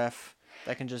second ref.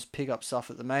 They can just pick up stuff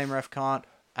that the main ref can't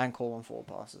and call on forward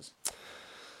passes.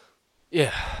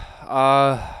 Yeah.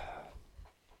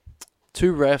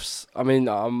 2 refs. I mean,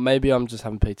 maybe I'm just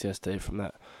having PTSD from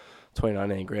that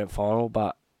 2019 grand final,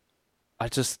 but I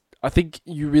think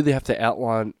you really have to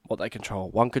outline what they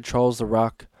control. One controls the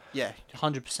ruck. Yeah,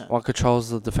 100%. One controls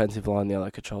the defensive line, the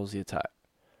other controls the attack.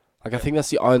 Like, I think that's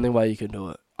the only way you can do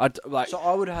it. So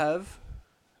I would have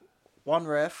one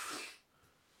ref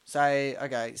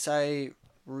say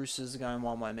Roosters are going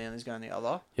one way, Manly's going the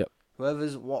other. Yep.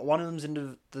 One of them's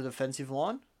into the defensive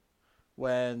line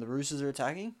when the Roosters are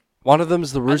attacking. One of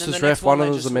them's the Roosters ref, one of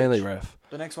them's the Manly switch. ref.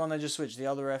 The next one they just switch. The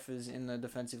other ref is in the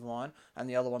defensive line, and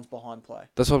the other one's behind play.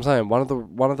 That's what I'm saying. One of the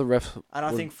refs. And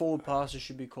I think forward passes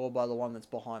should be called by the one that's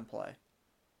behind play,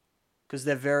 because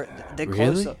they're really?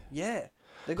 closer. Yeah.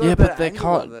 Yeah, but they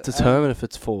can't determine if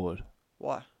it's forward.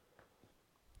 Why?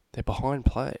 They're behind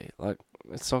play. Like,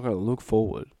 it's not going to look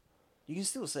forward. You can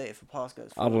still see it if a pass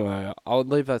goes forward. I don't know. I would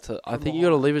leave that to. I think you got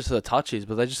to leave it to the touchies,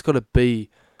 but they just got to be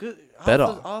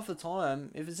better. Half the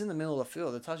time, if it's in the middle of the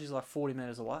field, the touch is like 40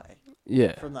 metres away.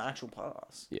 Yeah. From the actual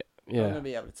pass. Yeah. I'm going to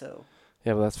be able to tell.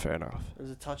 Yeah, but that's fair enough.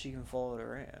 There's a touch you can follow it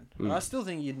around. And I still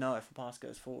think you'd know if a pass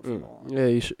goes forward from the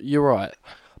line. Yeah, you're right.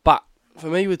 But for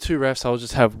me, with 2 refs, I'll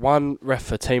just have one ref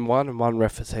for team 1 and one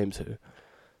ref for team 2.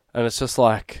 And it's just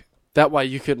like, that way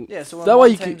you can... Yeah, so when that one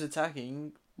way team's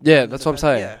attacking... Yeah, that's what I'm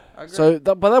saying. Yeah, I agree. So,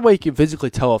 but that way you can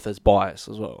physically tell if there's bias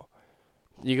as well.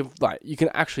 You can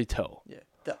actually tell. Yeah.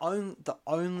 The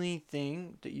only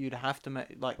thing that you'd have to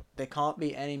make, like, there can't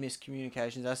be any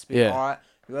miscommunications. It has to be, all right,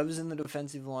 whoever's in the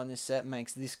defensive line this set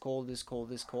makes this call, this call,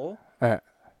 this call. Yeah.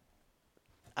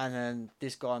 And then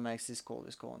this guy makes this call,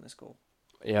 this call, and this call.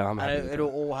 Yeah, I'm happy. And it'll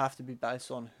all have to be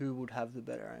based on who would have the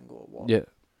better angle at what. Yeah.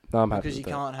 No, I'm happy because you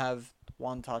with that. can't have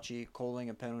one touchy calling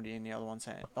a penalty and the other one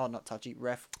saying, oh, not touchy,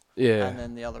 ref. Yeah. And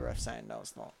then the other ref saying, no,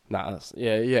 it's not. Nah,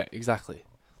 yeah, exactly.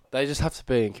 They just have to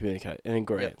be in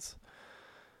agreement.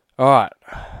 All right.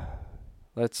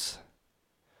 Let's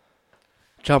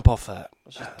jump off that.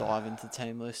 Let's just dive into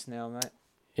team list now, mate.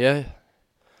 Yeah.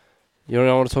 You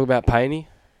don't want to talk about Payne?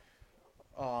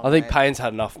 Oh, I think mate. Payne's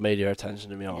had enough media attention,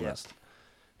 to be honest.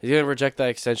 He's going to reject that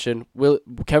extension.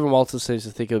 Kevin Walters seems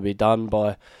to think it'll be done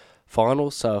by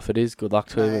finals, so if it is, good luck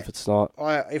to him. Mate. If it's not,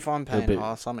 If I'm paying be-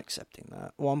 Haas, I'm accepting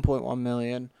that. 1.1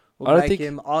 million will I don't make think-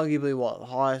 him arguably the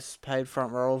highest paid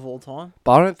front row of all time.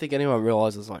 but I don't think anyone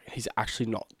realises like he's actually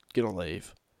not going to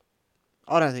leave.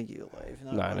 I don't think he'll leave.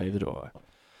 No, neither do I.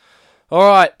 All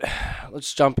right,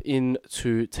 let's jump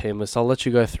into team list. I'll let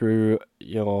you go through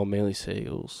your Manly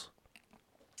Seagulls.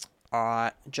 All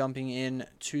right, jumping in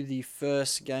to the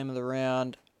first game of the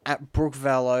round at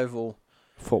Brookvale Oval.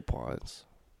 4 Pines.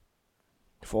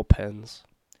 4 Pens.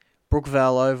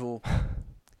 Brookvale Oval.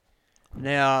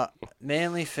 Now,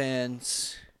 Manly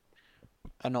fans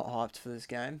are not hyped for this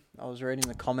game. I was reading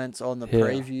the comments on the Yeah.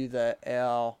 preview that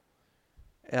our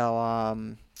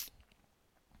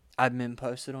admin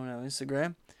posted on our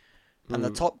Instagram, and the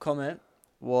top comment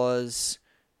was,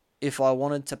 "If I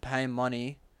wanted to pay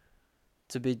money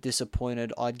to be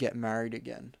disappointed, I'd get married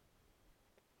again."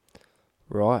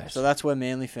 Right. So that's where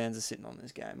Manly fans are sitting on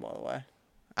this game, by the way.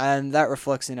 And that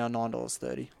reflects in our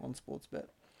 $9.30 on Sportsbet.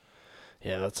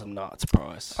 Yeah, that's a nuts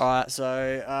price. Alright,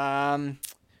 so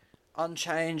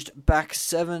unchanged back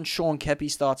 7. Sean Kepi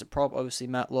starts at prop. Obviously,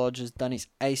 Matt Lodge has done his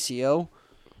ACL.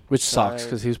 Which so- sucks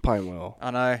because he was playing well.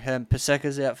 I know.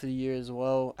 Paseka's out for the year as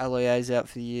well. Aloye's out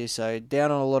for the year. So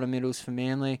down on a lot of middles for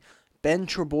Manly. Ben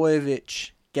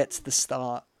Trebojevic gets the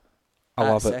start. I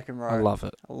at love it. second row. I love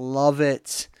it. Love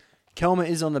it. Kelmer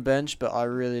is on the bench, but I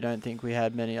really don't think we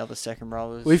had many other second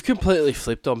rowers. We've completely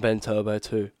flipped on Ben Turbo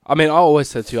too. I mean, I always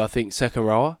said to you, I think second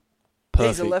rower, perfect.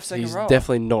 He's a left second He's rower.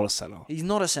 definitely not a centre. He's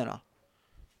not a centre.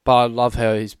 But I love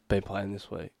how he's been playing this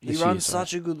week. He runs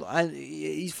such a good... And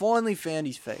he's finally found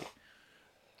his feet.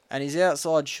 And he's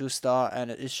outside Schuster, and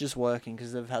it's just working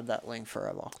because they've had that link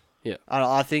forever. Yeah. And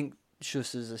I think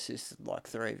Schuster's assisted like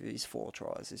 3 of his 4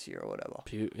 tries this year or whatever.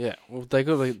 Yeah, well, they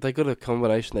got a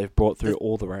combination they've brought through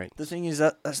all the ranks. The thing is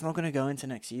that's not going to go into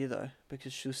next year, though,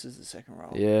 because Schuster's the second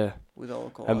rower. Yeah, With all the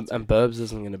quality. and Burbs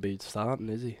isn't going to be starting,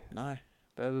 is he? No.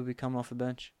 Burb will be coming off the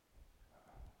bench.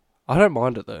 I don't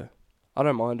mind it though. I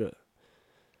don't mind it.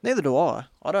 Neither do I.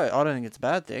 I don't think it's a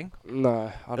bad thing.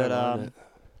 No, I don't But, mind it.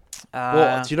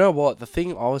 Well, do you know what? The thing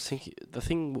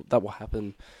that will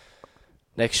happen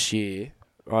next year,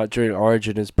 right, during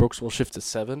Origin is Brooks will shift to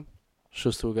 7,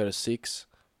 Schuster will go to 6,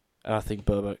 and I think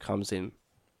Burbot comes in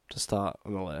to start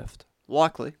on the left.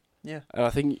 likely. Yeah. And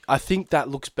I think that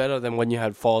looks better than when you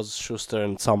had Foz, Schuster,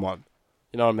 and someone.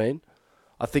 You know what I mean?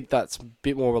 I think that's a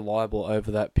bit more reliable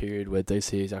over that period where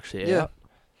DC is actually Yeah. out.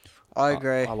 I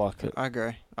agree. I like it. I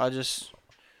agree.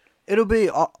 It'll be...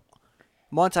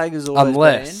 my take has always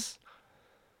Unless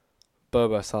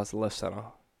Burbo starts at left centre.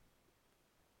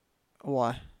 been...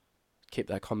 Why? Keep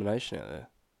that combination out there.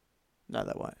 No,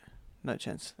 that won't. No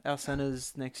chance. Our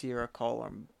centres next year are Cole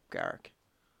and Garrick.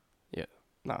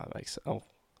 No, it makes sense. Oh,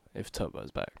 if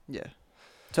Turbo's back. Yeah.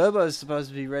 Turbo's supposed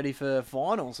to be ready for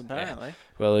finals, apparently.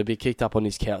 Well, he'll be kicked up on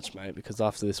his couch, mate, because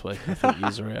after this week, I think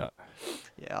he's out.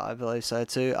 Yeah, I believe so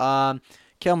too.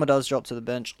 Kelmer does drop to the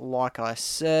bench, like I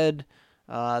said.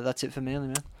 That's it for Manly,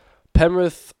 man.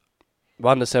 Penrith,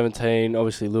 1-17.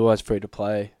 Obviously, Luai's free to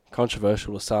play.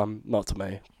 Controversial to some, not to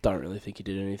me. Don't really think he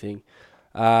did anything.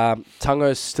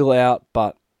 Tungo's still out,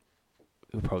 but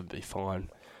he'll probably be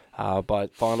fine. By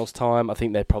finals time, I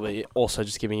think they're probably also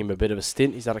just giving him a bit of a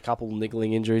stint. He's had a couple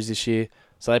niggling injuries this year,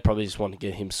 so they probably just want to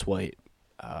get him sweet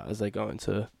as they go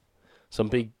into some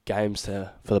big games for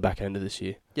the back end of this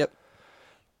year. Yep.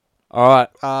 All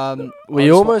right.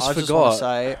 We almost I just forgot. want to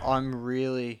say I'm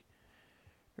really,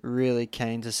 really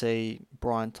keen to see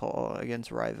Brian Totter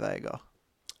against Ray Vega.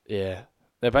 Yeah.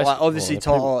 They're basically, obviously they're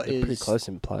Totter pretty is- close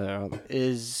in player, aren't they?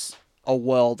 Is a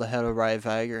world ahead of Ray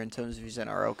Vega in terms of his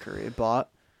NRL career,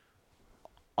 but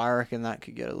I reckon that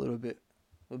could get a little bit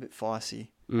feisty.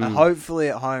 And hopefully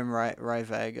at home, Ray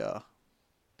Vega,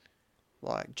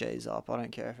 like, G's up. I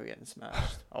don't care if we're getting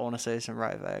smashed. I want to see some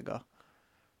Ray Vega.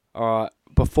 All right.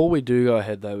 Before we do go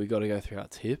ahead, though, we got to go through our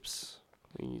tips.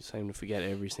 You seem to forget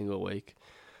every single week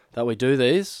that we do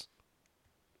these.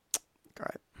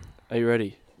 Great. Are you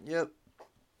ready? Yep.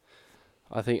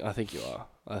 I think you are.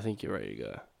 I think you're ready to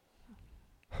go.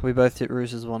 We both hit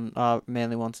Roosters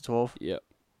Manly 1-12. Yep.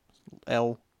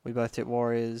 L. We both hit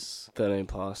Warriors. 13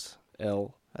 plus.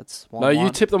 L. That's 1-1. No, you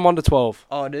tipped them 1-12.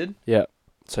 Oh, I did? Yeah.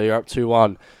 So you're up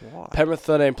 2-1. Why? Penrith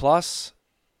 13 plus.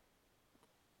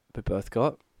 We both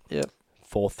got. Yep.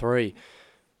 4-3.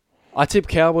 I tipped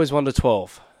Cowboys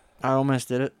 1-12. I almost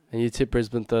did it. And you tipped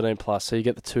Brisbane 13 plus. So you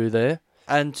get the 2 there.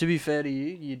 And to be fair to you,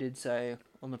 you did say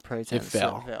on the pretense It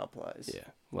fell. of our plays. Yeah.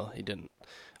 Well, he didn't.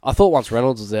 I thought once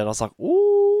Reynolds was out, I was like,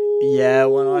 ooh. Yeah,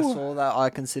 when I saw that, I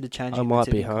considered changing. I the might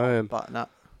be tipping comp, home. but no.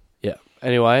 Yeah.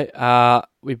 Anyway,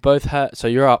 we both had. So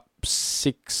you're up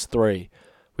 6-3.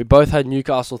 We both had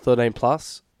Newcastle 13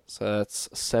 plus. So that's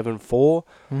 7-4.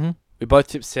 Mm-hmm. We both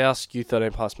tipped South. You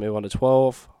 13 plus, me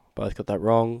 1-12. Both got that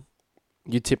wrong.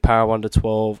 You tipped Para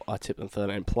 1-12. I tipped them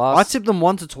 13 plus. I tipped them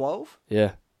 1-12.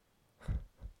 Yeah.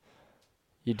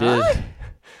 You did.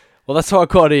 Well, that's what I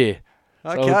got here.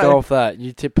 Okay. So we'll go off that.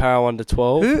 You tipped Para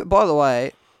 1-12. Who, by the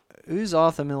way, who's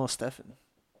Arthur Miller-Steffen?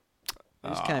 He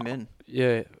just came in.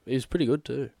 Yeah, he was pretty good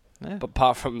too. Yeah. But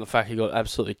apart from the fact he got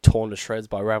absolutely torn to shreds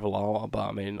by Ravaloa, but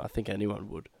I mean, I think anyone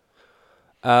would.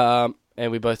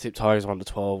 And we both tipped Tigers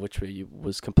 1-12, which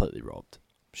was completely robbed.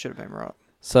 Should have been right.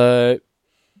 So,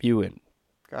 you win.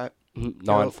 Great.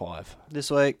 9-5. This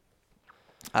week,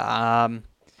 Penrith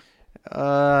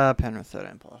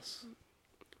 13 plus.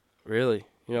 Really?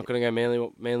 You're not going to go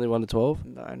Manly 1-12?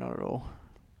 No, not at all.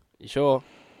 You sure?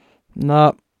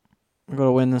 No, I've got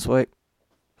to win this week.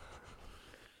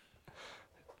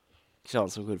 Showing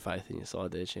some good faith in your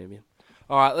side there, champion.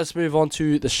 All right, let's move on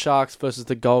to the Sharks versus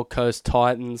the Gold Coast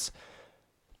Titans.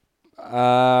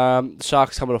 The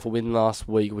Sharks coming off a win last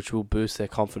week, which will boost their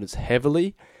confidence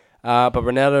heavily. But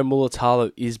Ronaldo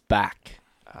Mulatalo is back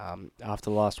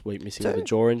after last week missing with a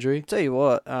jaw injury. Tell you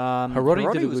what,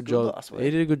 Hiroti did a good job. Last week.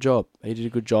 He did a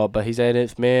good job, but he's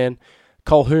 18th man.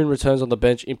 Colquhoun returns on the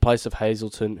bench in place of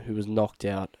Hazelton, who was knocked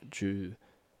out due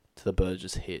to the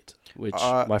Burgess hit, which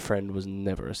my friend was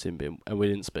never a sin bin, and we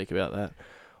didn't speak about that.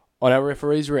 On our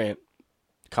referees rant,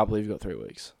 can't believe you got 3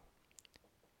 weeks.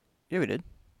 Yeah, we did.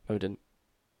 No, we didn't.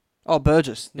 Oh,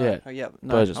 Burgess. No. Yeah. Oh, yeah.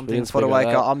 No, Burgess. I'm We thinking didn't speak about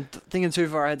Fodawaker. that. I'm thinking too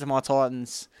far ahead to my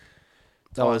Titans.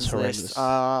 That was Titans horrendous. list.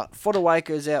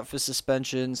 Fodawaker's out for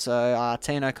suspension, so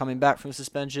Tino coming back from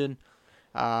suspension.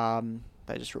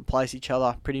 They just replace each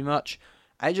other pretty much.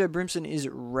 AJ Brimson is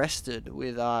rested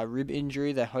with a rib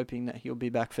injury. They're hoping that he'll be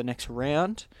back for next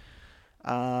round.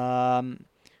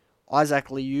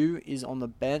 Isaac Liu is on the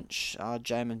bench.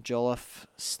 Jamin Jolliffe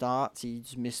starts.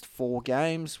 He's missed 4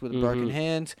 games with a broken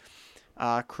hand.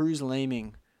 Cruz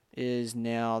Leeming is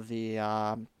now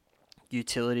the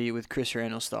utility with Chris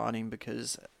Randall starting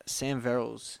because Sam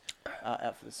Verrills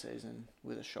out for the season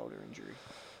with a shoulder injury.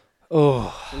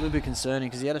 Oh. It's a little bit concerning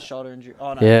because he had a shoulder injury.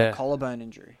 Oh, no, Yeah. collarbone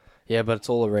injury. Yeah, but it's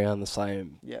all around the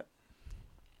same. Yep.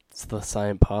 It's the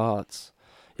same parts.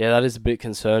 Yeah, that is a bit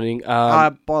concerning.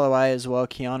 By the way, as well,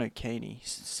 Keanu Keeney,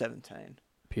 17.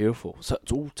 Beautiful. So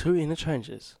it's all 2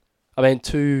 interchanges. I mean,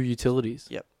 2 utilities.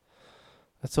 Yep.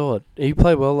 That's odd. He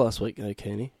played well last week, though,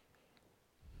 Keeney.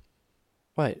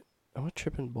 Wait, am I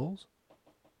tripping balls?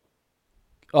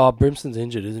 Oh, Brimson's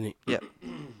injured, isn't he? Yep.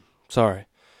 Sorry.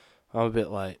 I'm a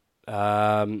bit late.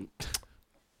 I'm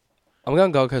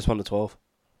going Gold Coast 1-12.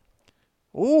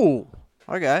 Ooh,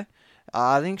 okay.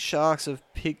 I think Sharks have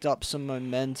picked up some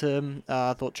momentum.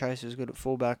 I thought Tracy was good at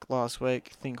fullback last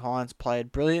week. I think Hines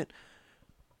played brilliant.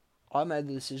 I made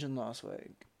the decision last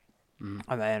week.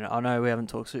 I mean, I know we haven't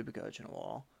talked Supercoach in a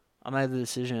while. I made the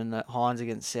decision that Hines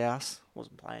against South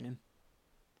wasn't playing him.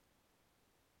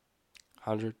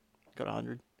 100. Got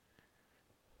 100.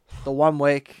 The 1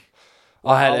 week...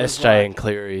 I had was SJ like- and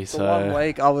Cleary, The so... 1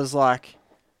 week, I was like,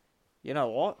 you know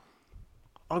what?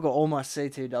 I got all my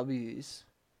CTWs,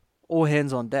 all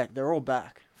hands on deck. They're all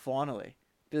back, finally.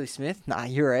 Billy Smith, nah,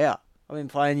 you're out. I've been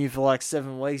playing you for like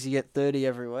 7 weeks. You get 30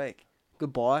 every week.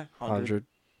 Goodbye, 100.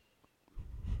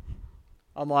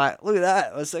 I'm like, look at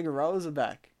that. My second rowers are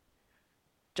back.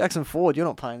 Jackson Ford, you're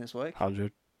not playing this week.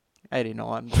 100.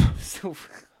 89.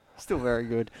 still very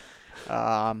good.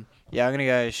 Yeah, I'm going to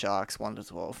go Sharks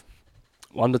 1-12.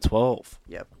 1-12.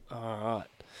 Yep. All right.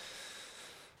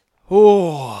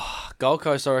 Oh, Gold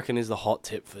Coast, I reckon, is the hot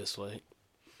tip for this week.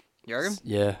 You reckon?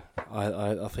 Yeah,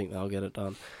 I think they'll get it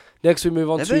done. Next, we move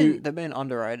on They've been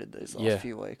underrated these last Yeah,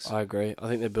 few weeks. I agree. I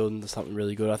think they're building to something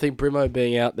really good. I think Brimo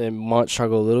being out there might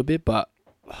struggle a little bit, but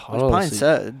He's playing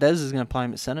Des is going to play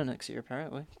him at centre next year,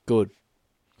 apparently. good.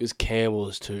 Because Campbell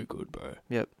is too good, bro.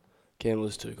 Yep. Campbell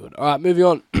is too good. All right, moving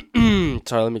on.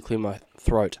 Sorry, let me clear my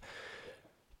throat.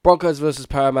 Broncos versus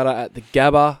Parramatta at the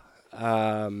Gabba.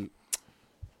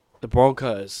 The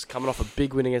Broncos coming off a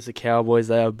big win against the Cowboys.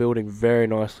 They are building very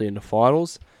nicely in the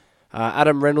finals.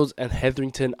 Adam Reynolds and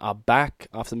Hetherington are back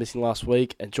after missing last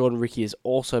week, and Jordan Ricky is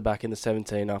also back in the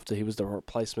 17 after he was the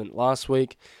replacement last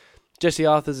week. Jesse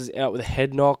Arthurs is out with a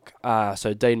head knock,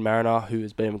 so Dean Mariner, who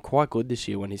has been quite good this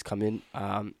year when he's come in,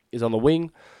 is on the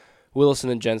wing. Willison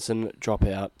and Jensen drop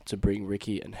out to bring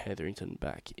Ricky and Hetherington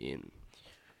back in.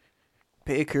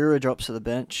 Peter Kura drops to the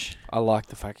bench. I like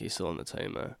the fact he's still on the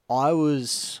team, though. I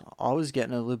was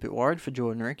getting a little bit worried for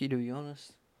Jordan Ricky, to be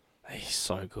honest. He's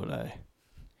so good, eh?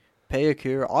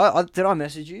 Piakura. Did I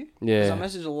message you? Yeah.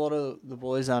 Because I messaged a lot of the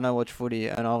boys that I know watch footy,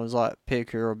 and I was like,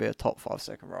 Piakura will be a top 5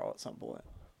 second row at some point.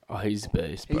 Oh, he's a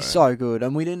beast, bro. He's so good,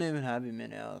 and we didn't even have him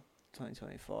in our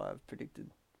 2025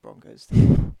 predicted Broncos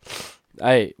team.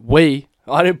 Hey,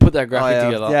 I didn't put that graphic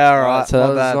together. Yeah, all right. So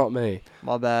My that's bad. not me.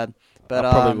 My bad. But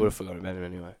I probably would have forgotten about him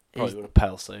anyway. Probably he's- would have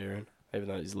Pale Seer in, even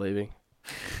though he's leaving.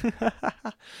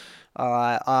 All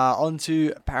right, on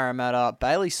to Parramatta.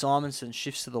 Bailey Simonson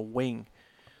shifts to the wing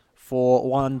for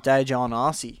one Dejan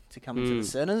Arce to come into the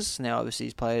centres. Now, obviously,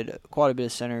 he's played quite a bit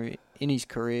of centre in his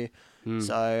career,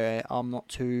 so I'm not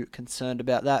too concerned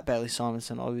about that. Bailey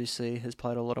Simonson obviously has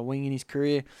played a lot of wing in his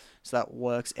career, so that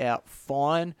works out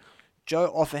fine.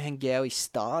 Joe Offahengawi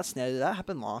starts. Now, did that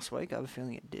happen last week? I have a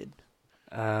feeling it did.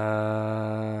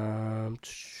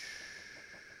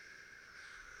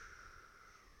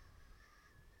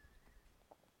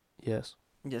 Yes.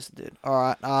 Yes, it did.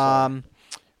 All right.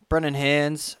 Brennan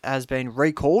Hands has been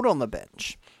recalled on the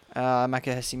bench.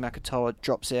 Makahesi Makatoa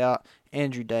drops out.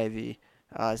 Andrew Davey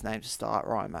is named to start.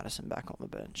 Ryan Madison back on the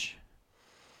bench.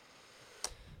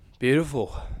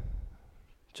 Beautiful.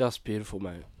 Just beautiful,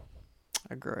 mate.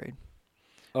 Agreed.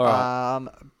 All right.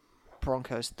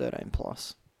 Broncos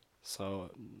 13+. So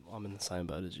I'm in the same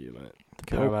boat as you, mate. The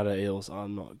Cool. Parramatta Eels are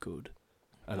not good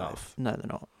enough. No, they're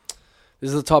not. This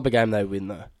is the type of game they win,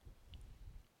 though.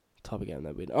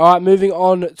 All right, moving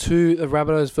on to the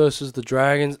Rabbitohs versus the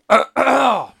Dragons.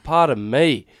 Pardon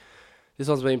me. This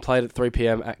one's being played at 3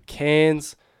 p.m. at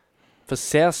Cairns. For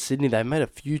South Sydney, they made a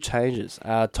few changes.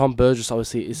 Tom Burgess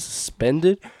obviously is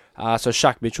suspended. So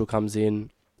Shaq Mitchell comes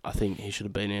in. I think he should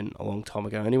have been in a long time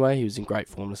ago anyway. He was in great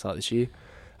form to start this year.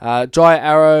 Jai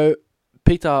Arrow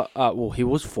picked up... he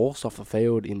was forced off the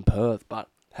field in Perth, but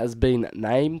has been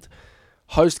named.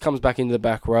 Host comes back into the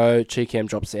back row. Cheekham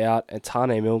drops out. And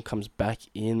Tane Milne comes back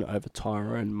in over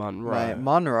Tyrone Munro. Mate,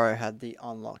 Munro had the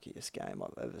unluckiest game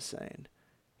I've ever seen.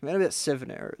 He made about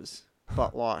 7 errors.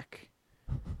 But, like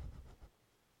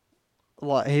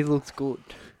he looked good.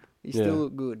 He still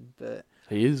looked good, but...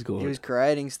 He is good. He was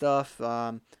creating stuff.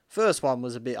 First one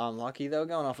was a bit unlucky. They were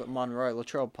going off at Munro.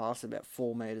 Latrell passed about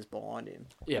 4 metres behind him.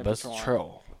 Yeah, but it's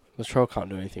Latrell. Latrell can't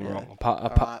do anything wrong.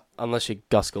 Unless you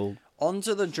Gus Gould. On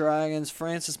to the Dragons.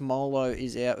 Francis Molo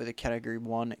is out with a Category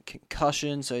 1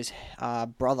 concussion. So his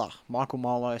brother, Michael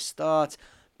Molo, starts.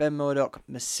 Ben Murdoch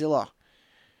Masilla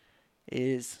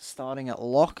is starting at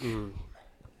lock. Toby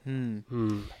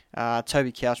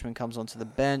Couchman comes onto the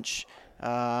bench.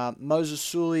 Moses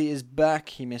Sully is back.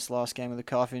 He missed last game with a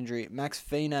calf injury. Max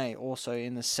Fine also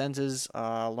in the centres.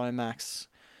 Lomax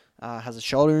has a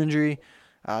shoulder injury.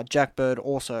 Jack Bird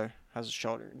also has a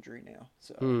shoulder injury now.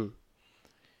 So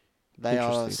they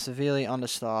are severely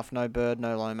understaffed. No Bird,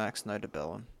 no Lomax, no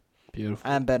DeBellin. Beautiful.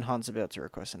 And Ben Hunt's about to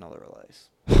request another release.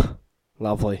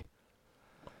 Lovely.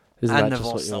 Isn't and that just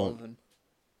Neville what you want? Sullivan.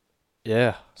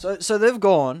 Yeah. So they've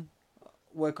gone.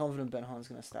 We're confident Ben Hunt's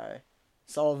going to stay.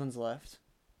 Sullivan's left.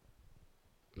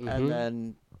 And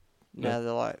then now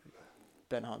they're like,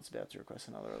 Ben Hunt's about to request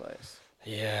another release.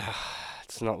 Yeah.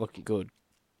 It's not looking good.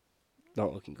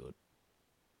 Not looking good.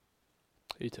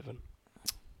 Who you tipping?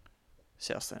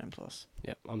 South 13+.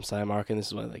 Yep, I'm saying I reckon this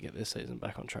is where they get this season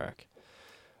back on track.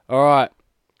 All right.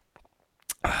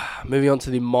 Moving on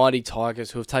to the mighty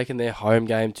Tigers, who have taken their home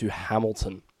game to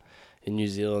Hamilton in New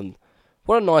Zealand.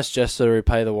 What a nice gesture to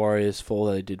repay the Warriors for all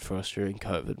they did for us during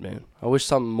COVID, man. I wish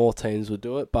some more teams would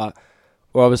do it, but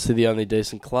we're obviously the only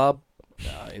decent club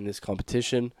in this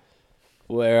competition.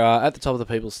 We're at the top of the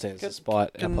people's stands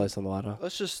despite our place on the ladder. I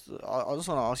just want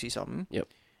to ask you something. Yep.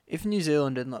 If New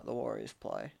Zealand didn't let the Warriors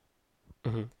play,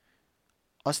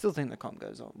 I still think the comp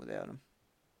goes on without them.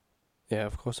 Yeah,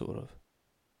 of course it would have.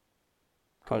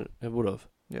 It would have.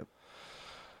 Yep.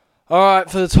 All right,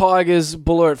 for the Tigers,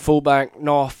 Buller at fullback,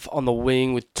 Noff on the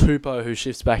wing with Tupou, who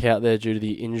shifts back out there due to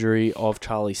the injury of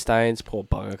Charlie Staines. Poor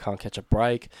bugger, can't catch a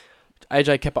break.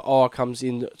 AJ Kepaoa comes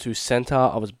in to centre.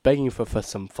 I was begging for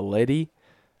some Folletti,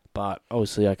 but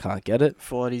obviously I can't get it.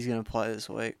 Folletti's going to play this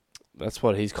week. That's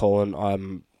what he's calling.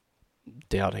 I'm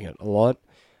doubting it a lot.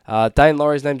 Dane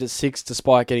Laurie's named at 6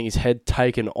 despite getting his head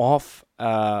taken off.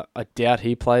 I doubt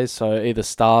he plays, so either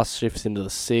Star shifts into the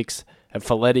 6 and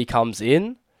Folletti comes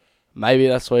in. Maybe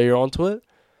that's where you're onto it.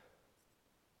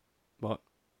 What?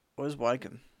 Where's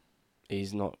Wakeham?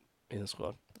 He's not in the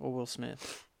squad. Or Will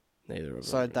Smith? Neither of them.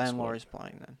 So Dane Laurie's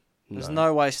playing then. There's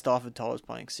no way Stafford Toller's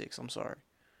playing 6. I'm sorry.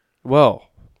 Well,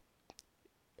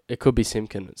 it could be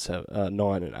Simpkin at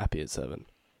 9 and Appy at 7.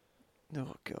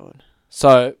 Oh, God.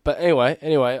 So, but anyway,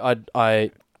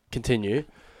 I continue.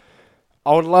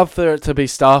 I would love for it to be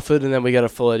Stafford and then we get a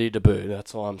Folletti debut.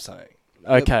 That's all I'm saying.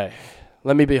 Okay.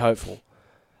 Let me be hopeful.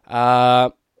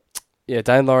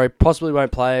 Dane Laurie possibly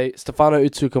won't play. Stefano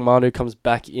Utsukamanu comes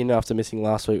back in after missing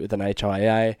last week with an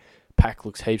HIA. Pack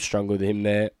looks heaps stronger with him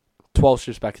there. 12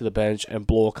 shifts back to the bench, and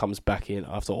Bloor comes back in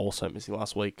after also missing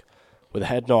last week with a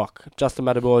head knock. Justin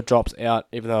Matamua drops out,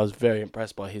 even though I was very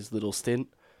impressed by his little stint.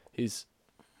 His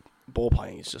ball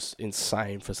playing is just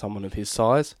insane for someone of his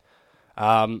size.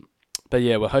 But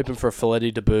yeah, we're hoping for a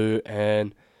Folletti debut,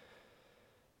 and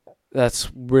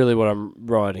that's really what I'm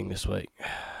riding this week.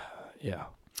 Yeah.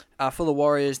 For the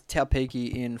Warriors,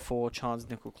 Taupiki in for Chance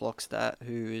Nickel-Clockstad,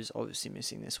 who is obviously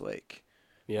missing this week.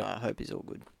 Yeah. I hope he's all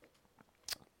good.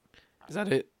 Is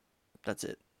that it? That's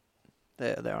it.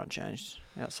 They're unchanged.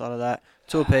 Outside of that,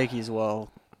 Taupiki as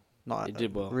well. He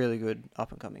did well. Really good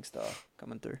up-and-coming star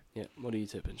coming through. Yeah. What are you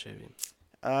tipping, Champion?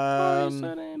 I'm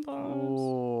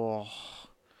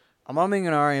umming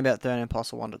and ahhing about 13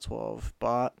 plus or 1 to 12,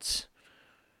 but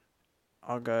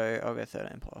I'll go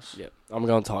 13 plus. Yep. I'm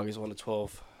going Tigers 1 to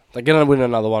 12. They're going to win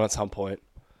another one at some point.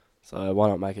 So why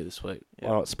not make it this week? Yep.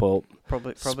 Why not spoil?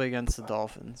 Probably against the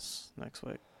Dolphins next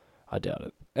week. I doubt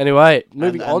it. Anyway,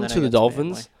 moving and on then to the against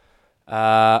Dolphins.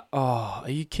 Are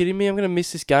you kidding me? I'm going to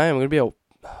miss this game. I'm going to be able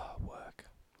work.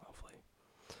 Lovely.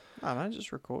 No, man,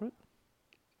 just record it.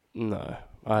 No,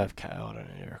 I have KO. I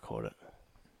don't need to record it.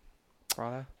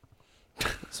 Righto.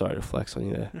 Sorry to flex on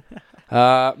you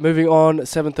there. Moving on,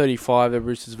 7:35, the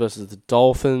Roosters versus the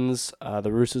Dolphins.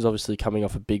 The Roosters obviously coming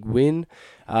off a big win.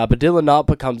 But Dylan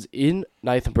Napa comes in.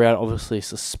 Nathan Brown obviously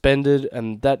suspended,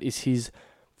 and that is his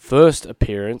first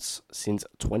appearance since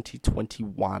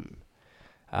 2021.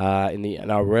 In the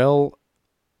NRL,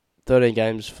 13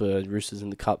 games for Roosters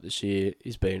in the Cup this year.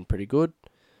 He's been pretty good.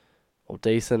 Or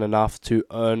decent enough to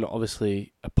earn,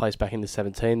 obviously, a place back in the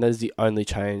 17. That is the only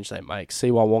change they make.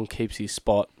 Siwa Wong keeps his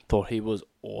spot. Thought he was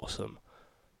awesome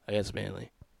against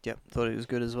Manly. Yep, thought he was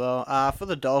good as well. For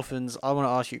the Dolphins, I want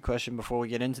to ask you a question before we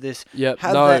get into this. Yep,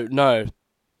 no.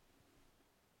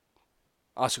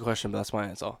 Ask a question, but that's my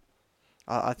answer.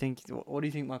 I think. What do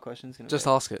you think my question's going to be? Just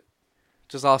ask it.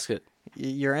 Just ask it.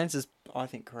 Your answer's, I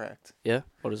think, correct. Yeah?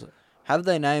 What is it? Have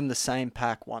they named the same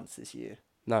pack once this year?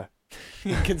 No.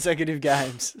 In consecutive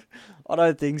games? I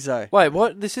don't think so. Wait,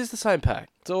 what? This is the same pack?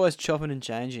 It's always chopping and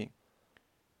changing.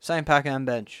 Same pack and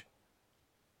bench.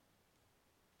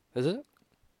 Is it?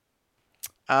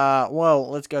 Well,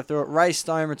 let's go through it. Ray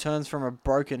Stone returns from a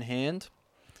broken hand.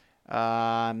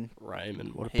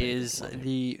 Raymond, what a He is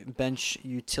the bench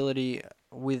utility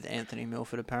with Anthony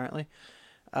Milford, apparently.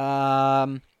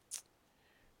 Herman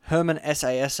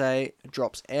SASA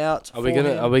drops out. Are we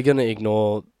gonna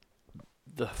ignore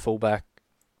the fullback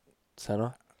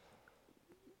centre?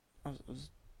 I was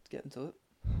getting to it.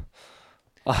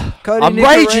 Cody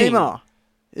Nikorima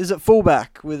is at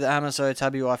fullback with Amaso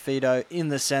Tabuai-Fidow in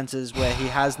the centres where he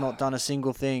has not done a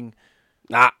single thing.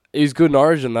 Nah, he's good in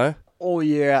Origin though. All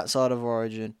year outside of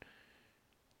Origin.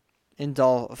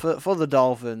 For the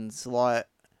Dolphins, like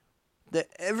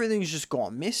everything's just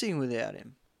gone missing without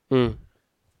him.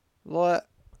 Like,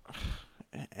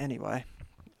 anyway,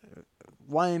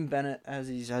 Wayne Bennett has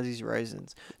his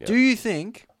reasons. Yep. Do you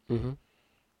think? Bit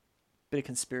of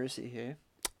conspiracy here.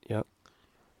 Yep.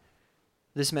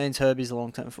 This means Herbie's a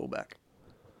long-term fullback.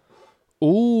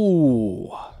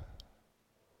 Ooh,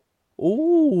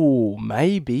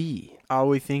 maybe. Are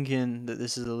we thinking that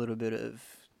this is a little bit of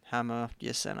Hammer,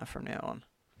 yes, centre from now on?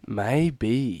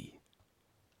 Maybe.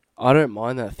 I don't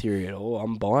mind that theory at all.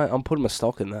 I'm putting my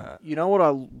stock in that. You know what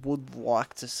I would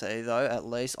like to see, though, at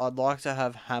least? I'd like to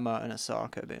have Hammer and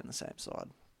Asako be on the same side.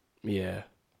 Yeah.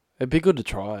 It'd be good to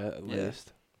try it, at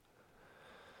least.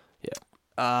 Yeah.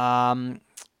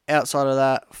 Outside of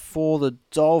that, for the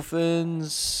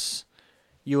Dolphins,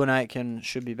 Ewan Aitken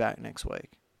should be back next week.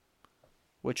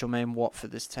 Which will mean what for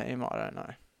this team? I don't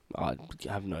know. I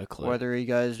have no clue. Whether he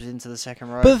goes into the second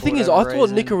row. But the thing is, I thought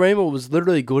Nikorima was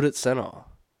literally good at centre.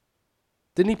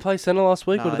 Didn't he play centre last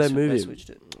week, or did they move him? They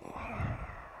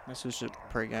switched it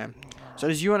pre-game. So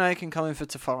does Ewan Aitken come in for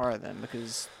Tafaro then?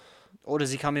 Or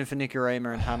does he come in for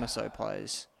Nikorima and Hamaso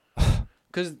plays?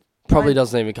 Because probably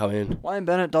doesn't even come in. Wayne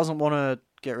Bennett doesn't want to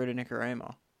get rid of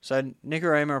Nikorima. So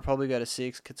Nikorima will probably go to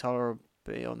 6. Katoa will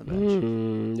be on the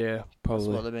bench. Yeah, probably.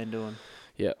 That's what they've been doing.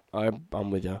 Yeah,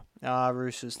 I'm with you.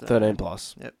 Roosters 13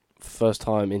 plus. Yep. First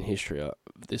time in history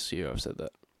this year I've said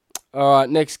that. All right,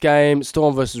 next game,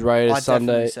 Storm versus Raiders Sunday. I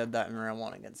definitely said that in round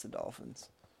 1 against the Dolphins.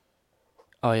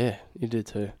 Oh, yeah, you did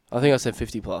too. I think I said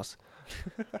 50 plus.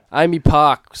 Amy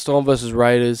Park, Storm versus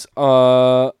Raiders.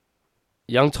 Young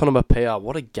Tonamapea,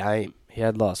 what a game he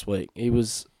had last week. He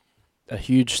was a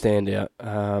huge standout.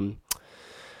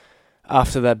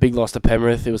 After that big loss to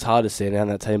Penrith, it was hard to see down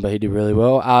that team, but he did really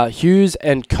well. Hughes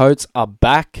and Coates are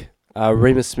back.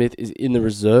 Remus Smith is in the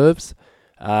reserves.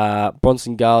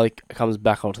 Bronson Garlick comes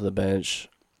back onto the bench.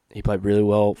 He played really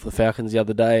well for the Falcons the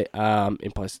other day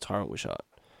in place of Tyrant Wishart.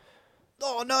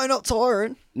 Oh, no, not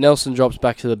Tyron. Nelson drops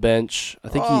back to the bench. I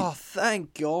think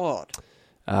thank God.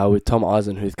 with Tom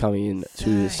Eisenhuth coming in to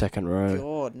the Thank second row.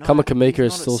 God. No, Kamikamica he's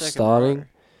is not at still second starting. row.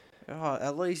 Oh,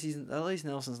 at least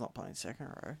Nelson's not playing second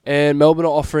row. And Melbourne are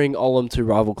offering Olam to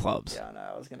rival clubs. Yeah, I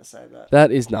know. I was gonna say that.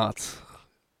 That is nuts.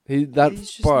 He's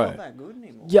just not that good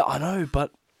anymore. Yeah, I know,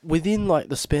 but within like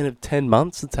the span of 10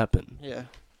 months, it's happened. Yeah.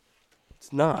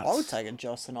 It's nuts. I would take a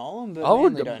Justin Olam, but I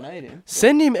would- Manly don't need him.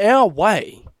 Send him our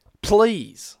way,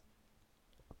 please.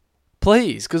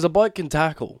 Please, because the bloke can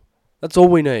tackle. That's all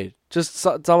we need. Just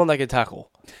someone that can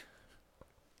tackle.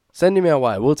 Send him our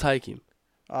way. We'll take him.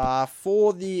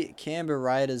 For the Canberra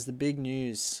Raiders, the big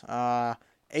news.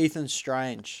 Ethan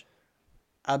Strange,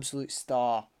 absolute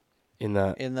star In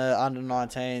that. in the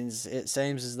under-19s. It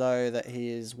seems as though that he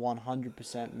is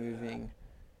 100% moving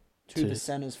to the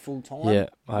centres full time. Yeah,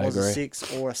 I was agree. a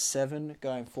 6 or a 7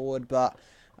 going forward, but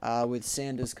with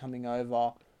Sanders coming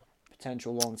over,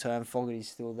 potential long-term, Fogarty's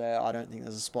still there. I don't think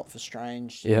there's a spot for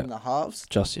Strange Yeah. in the halves,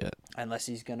 Just yet. unless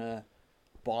he's going to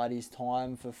bide his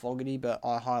time for Fogarty, but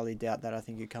I highly doubt that. I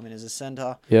think he'd come in as a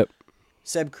centre. Yep.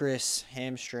 Seb Chris,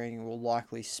 hamstring, will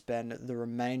likely spend the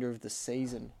remainder of the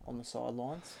season on the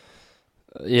sidelines.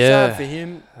 Yeah. Sad for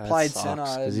him. Played centre.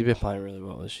 Because he's been playing really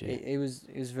well this year. He was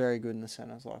very good in the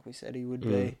centres, like we said he would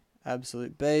Mm. be.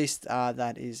 Absolute beast.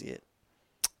 That is it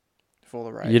for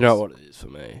the Raiders. You know what it is for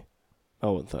me? I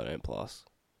want 13 plus.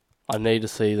 I need to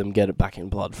see them get it back in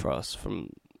blood for us from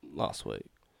last week.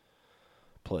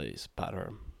 Please, batter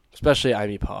 'em. Especially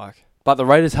Amy Park. But the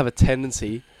Raiders have a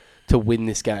tendency to win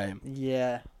this game.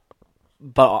 Yeah.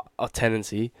 But a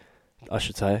tendency, I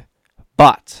should say.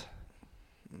 But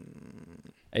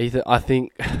Ethan, I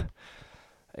think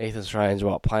Ethan Strange,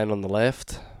 playing on the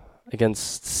left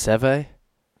against Seve,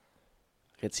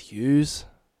 against Hughes,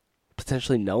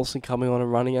 potentially Nelson coming on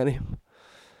and running at him.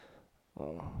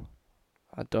 Oh,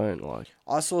 I don't like.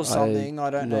 I saw something. I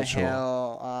don't know not sure.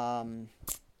 how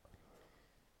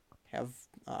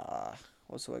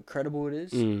what's the word, credible it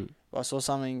is. But I saw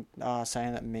something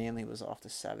saying that Manly was after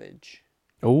Savage.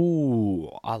 Ooh,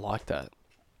 I like that.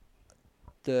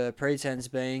 The pretense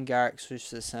being Garrick switches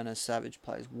to centre, Savage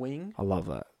plays wing, I love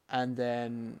that. and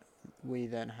then we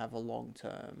have a long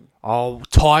term. Oh,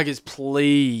 Tigers,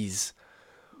 please.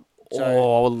 So-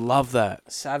 I would love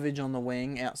that. Savage on the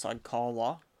wing outside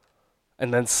Kohler.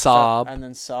 And then Saab, And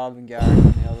then Saab and Garrick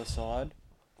on the other side.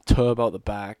 Turbo at the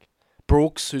back.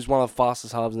 Brooks, who's one of the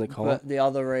fastest halves in the comp. But the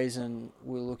other reason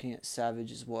we're looking at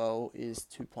Savage as well is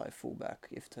to play fullback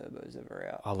if Turbo's ever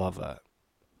out. I love that.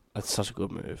 That's such a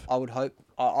good move. I would hope.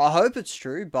 I hope it's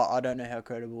true, but I don't know how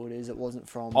credible it is. It wasn't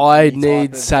from. I any type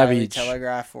need of Savage. Daily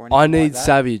Telegraph or anything I need like that.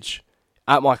 Savage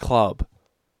at my club.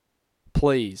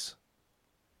 Please.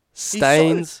 He's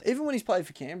Staines, solid. Even when he's played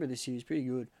for Canberra this year, he's pretty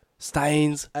good.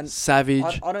 Staines, And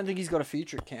Savage. I don't think he's got a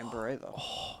future at Canberra either.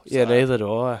 Yeah, So- neither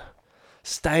do I.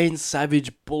 Staines,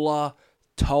 Savage, Buller,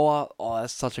 Toa. Oh,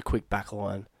 that's such a quick back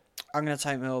line. I'm going to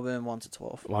take Melbourne 1 to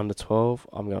 12. 1 to 12.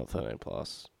 I'm going 13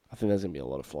 plus. I think there's going to be a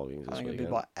lot of floggings I this think it'll be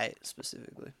weekend. by 8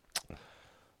 specifically.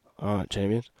 All right,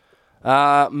 champion.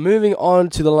 Moving on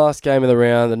to the last game of the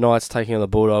round, the Knights taking on the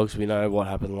Bulldogs. We know what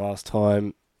happened last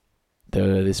time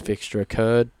this fixture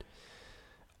occurred.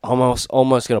 I'm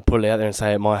almost going to put it out there and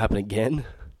say it might happen again.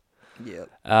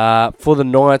 Yep. For the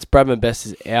Knights, Bradman Best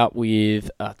is out with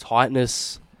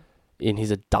tightness in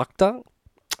his adductor.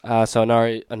 So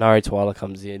Anari Twila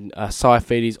comes in.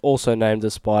 Saifiti's also named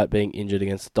despite being injured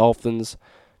against the Dolphins.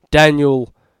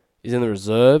 Daniel is in the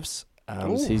reserves.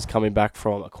 So he's coming back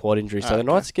from a quad injury. So the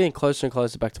Knights are getting closer and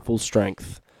closer back to full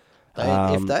strength.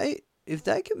 If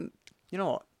they can, you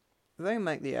know what? If they can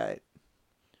make the 8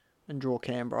 and draw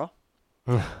Canberra,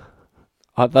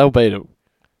 They'll beat them.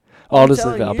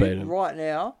 Honestly, they'll beat them. Right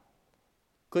now,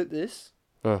 clip this.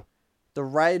 Huh. The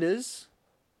Raiders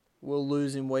will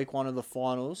lose in week 1 of the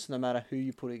finals, no matter who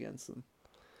you put against them.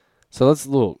 So let's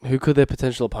look. Who could their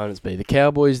potential opponents be? The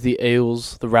Cowboys, the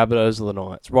Eels, the Rabbitohs, or the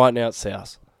Knights? Right now, it's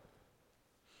South.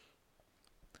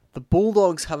 The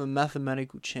Bulldogs have a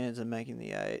mathematical chance of making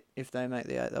the 8. If they make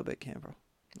the 8, they'll beat Canberra.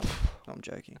 I'm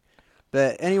joking.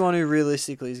 But anyone who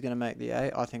realistically is going to make the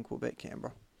 8, I think will beat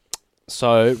Canberra.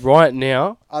 So right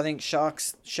now, I think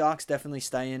Sharks definitely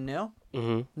stay in now.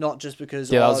 Mm-hmm. Not just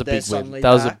because Yeah, that was a they're big suddenly win.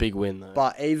 That was a back, big win, though.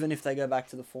 but even if they go back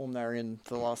to the form they're in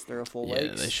for the last 3 or 4 yeah,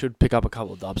 weeks. they should pick up a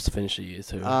couple of dubs to finish the year,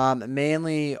 too.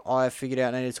 Manly, I figured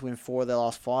out, needed to win 4 of their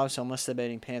last 5, so unless they're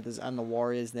beating Panthers and the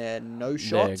Warriors, they're no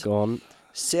shot. They're gone.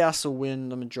 South will win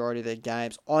the majority of their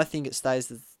games. I think it stays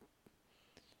the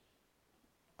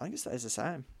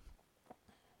same.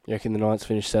 You reckon the Knights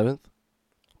finish 7th?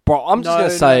 Bro, I'm just going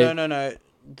to say... No.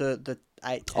 The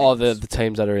 8 teams. Oh, the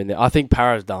teams that are in there. I think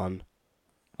Para's done.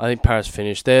 I think Para's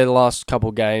finished. Their last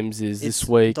couple games is this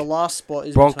week. The last spot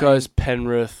is Broncos,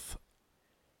 Penrith,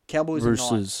 Cowboys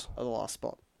Roosters. and Knights are the last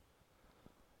spot.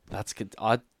 That's good.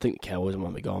 I think the Cowboys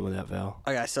might be gone without Val.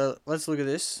 Okay, so let's look at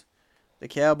this. The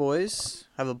Cowboys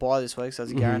have a bye this week, so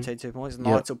it's a guaranteed 2 points. The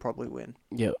Knights will probably win.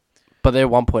 Yep. But they're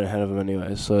 1 point ahead of them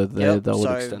anyway, so they would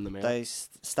extend them out. They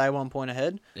stay 1 point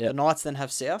ahead. Yep. The Knights then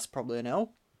have South, probably an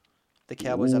L. The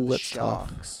Cowboys have the that's tough.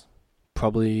 Sharks.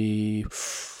 Probably...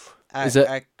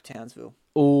 At Townsville.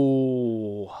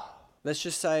 Ooh. Let's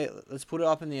just say, let's put it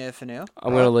up in the air for now.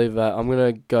 I'm going to leave that. I'm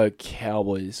going to go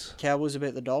Cowboys. Cowboys will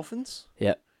beat the Dolphins.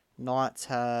 Yep. Knights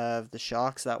have the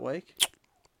Sharks that week.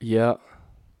 Yeah.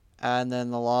 And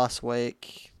then the last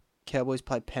week, Cowboys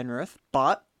play Penrith.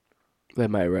 But They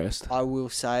may rest. I will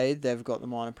say they've got the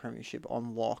minor premiership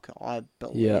on lock. I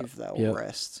believe they'll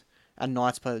rest. And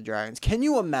Knights play the Dragons. Can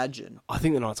you imagine? I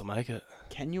think the Knights will make it.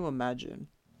 Can you imagine?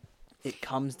 It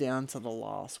comes down to the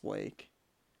last week.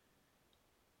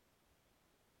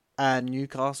 And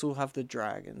Newcastle have the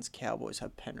Dragons. Cowboys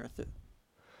have Penrith.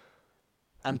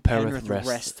 And Penrith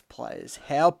rest players.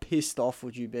 How pissed off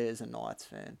would you be as a Knights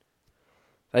fan?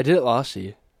 They did it last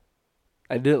year.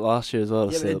 They did it last year as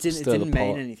well. Yeah, but it didn't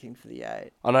mean anything for the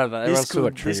 8. I know, but everyone's still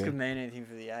got trigger. This could mean anything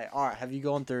for the 8. All right, have you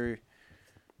gone through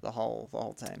the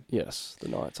whole team? Yes, the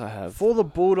Knights I have. For the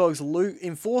Bulldogs,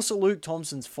 Enforcer Luke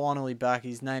Thompson's finally back.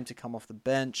 He's named to come off the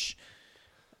bench.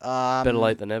 Better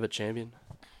late than ever, champion.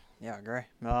 Yeah, I agree.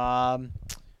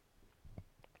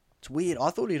 It's weird. I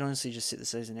thought he'd honestly just sit the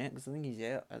season out because I think he's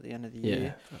out at the end of the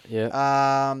year. Yeah.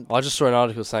 I just saw an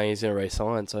article saying he's going to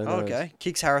re-sign. So okay.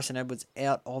 Kicks Harrison Edwards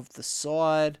out of the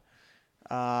side.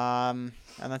 And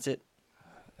that's it.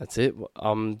 That's it.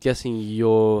 I'm guessing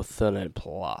you're 13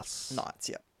 plus. Knights,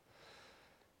 yep.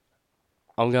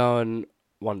 I'm going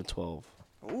 1 to 12.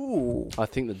 Ooh. I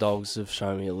think the Dogs have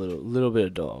shown me a little bit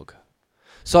of dog.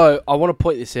 So I want to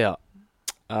point this out.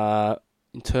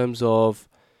 In terms of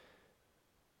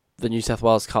the New South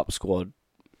Wales Cup squad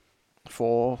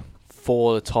for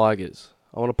the Tigers.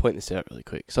 I want to point this out really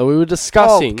quick. So we were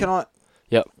discussing... Can I...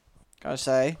 Yep. Can I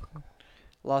say...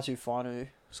 Latu Fanu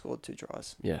scored 2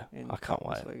 tries. Yeah, I can't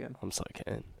wait. Weekend. I'm so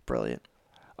keen. Brilliant.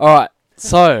 All right,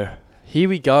 so here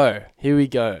we go.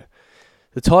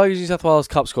 The Tigers New South Wales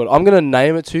Cup squad. I'm going to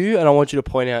name it to you, and I want you to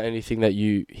point out anything that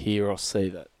you hear or see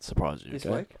that surprises you. This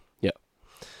okay? week? Yep.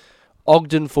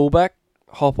 Ogden fullback,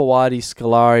 Hopewadi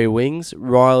Scolari wings,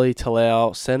 Riley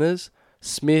Talau centres,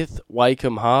 Smith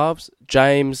Wakeham halves,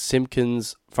 James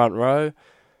Simpkins front row,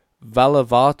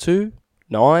 Valavatu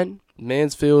 9,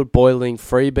 Mansfield Boiling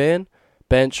Freeban,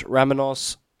 bench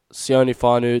Ramanos, Sione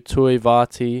Fanu, Tui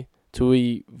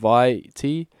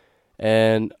Vaiti,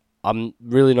 and I'm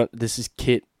really not. This is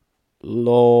Kit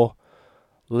Lao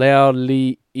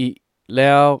Li.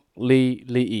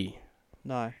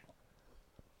 No.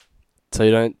 So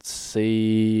you don't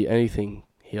see anything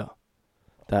here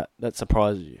that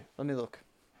surprises you. Let me look.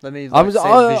 Let me see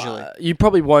it visually. You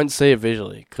probably won't see it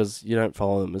visually because you don't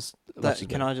follow them as much.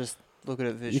 Can I just look at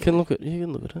it visually? You can look at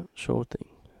it. Sure thing.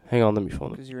 Hang on, let me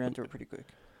find it. Because you ran through it pretty quick.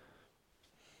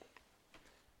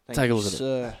 Take a look at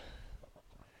it.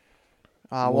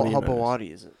 What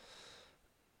Hopewadi is it?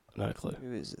 No clue.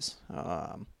 Who is this?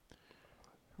 Riley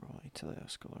Talau,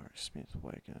 Scolari, Smith,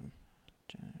 Wakeham,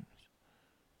 James.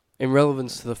 In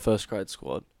relevance to the first grade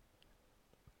squad.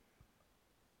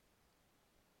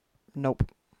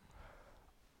 Nope.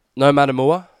 No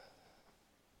Matamua?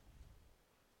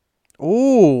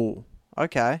 Ooh.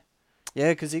 Okay. Yeah,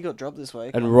 because he got dropped this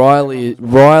week. And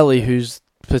Riley, who's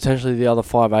potentially the other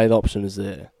 5'8" option, is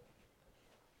there.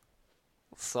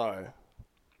 So,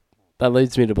 that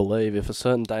leads me to believe if a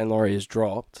certain Dane Laurie is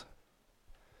dropped,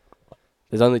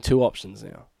 there's only 2 options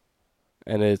now.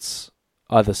 And it's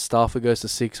either Stafford goes to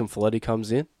 6 and Folletti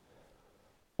comes in,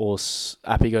 or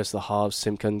Appy goes to the halves,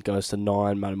 Simpkin goes to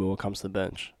 9, Matamua comes to the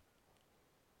bench.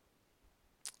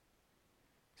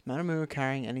 Is Matamua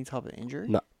carrying any type of injury?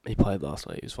 No, he played last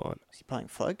week, he was fine. Is he playing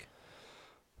flag?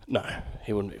 No,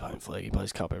 he wouldn't be playing flag, he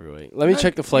plays cup every week. Let me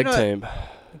check the flag team.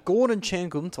 Gordon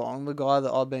Chankumtong, the guy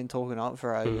that I've been talking up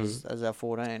for ages as our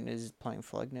 14, is playing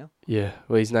flag now. Yeah,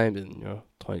 well he's named in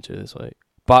 22 this week.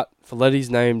 But Folletti's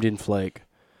named in flag.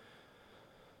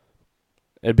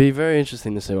 It'd be very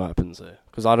interesting to see what happens there.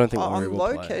 Because I don't think Laurie I'm will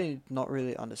low play. key not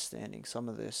really understanding some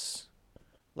of this.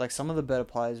 Like, some of the better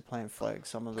players are playing flag,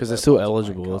 some of the Because they're better still players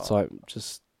are playing eligible. It's Carl. like,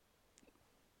 just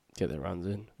get their runs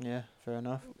in. Yeah, fair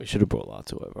enough. We should have brought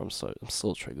Latu over. I'm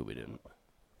still triggered we didn't.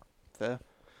 Fair.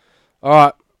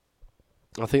 Alright.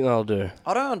 I think that'll do.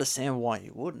 I don't understand why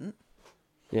you wouldn't.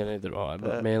 Yeah, neither do I. But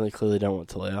But- Manly clearly don't want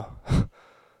Talau.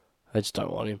 They just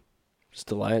don't want him. Just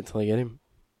delay it till they get him.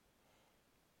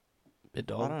 Bit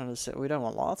I dog. don't understand. We don't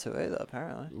want Latu either,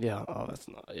 apparently. Yeah, that's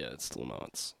not. Yeah, it's still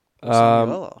nuts. Or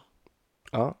Samuela.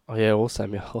 Oh yeah, or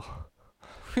Samuel.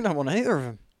 We don't want either of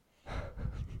them.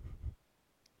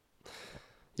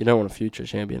 You don't want a future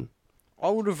champion. I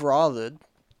would have rathered,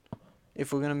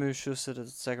 if we're going to move Schuster to the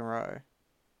second row.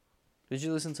 Did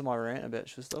you listen to my rant about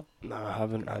Schuster? No, I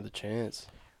haven't had the chance.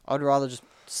 I'd rather just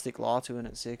stick Latu in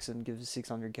at 6 and give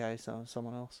 600k to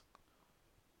someone else.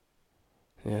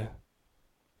 Yeah,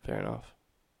 fair enough.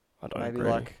 I don't Maybe agree.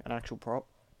 like an actual prop.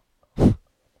 You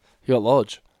got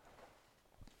Lodge.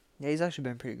 Yeah, he's actually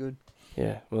been pretty good.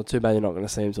 Yeah, well, too bad you're not going to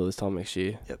see him till this time next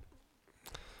year. Yep.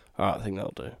 Alright, I think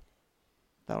that'll do.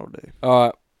 That'll do.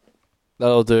 Alright,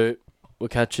 that'll do. We'll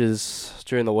catch us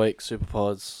during the week, Super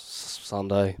Pods,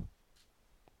 Sunday,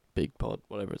 Big Pod,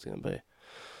 whatever it's going to be.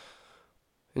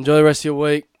 Enjoy the rest of your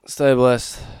week. Stay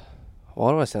blessed.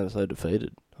 Why do I sound so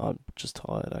defeated? I'm just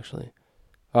tired, actually.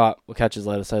 Alright, we'll catch us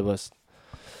later. Stay blessed.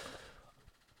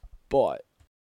 Bye.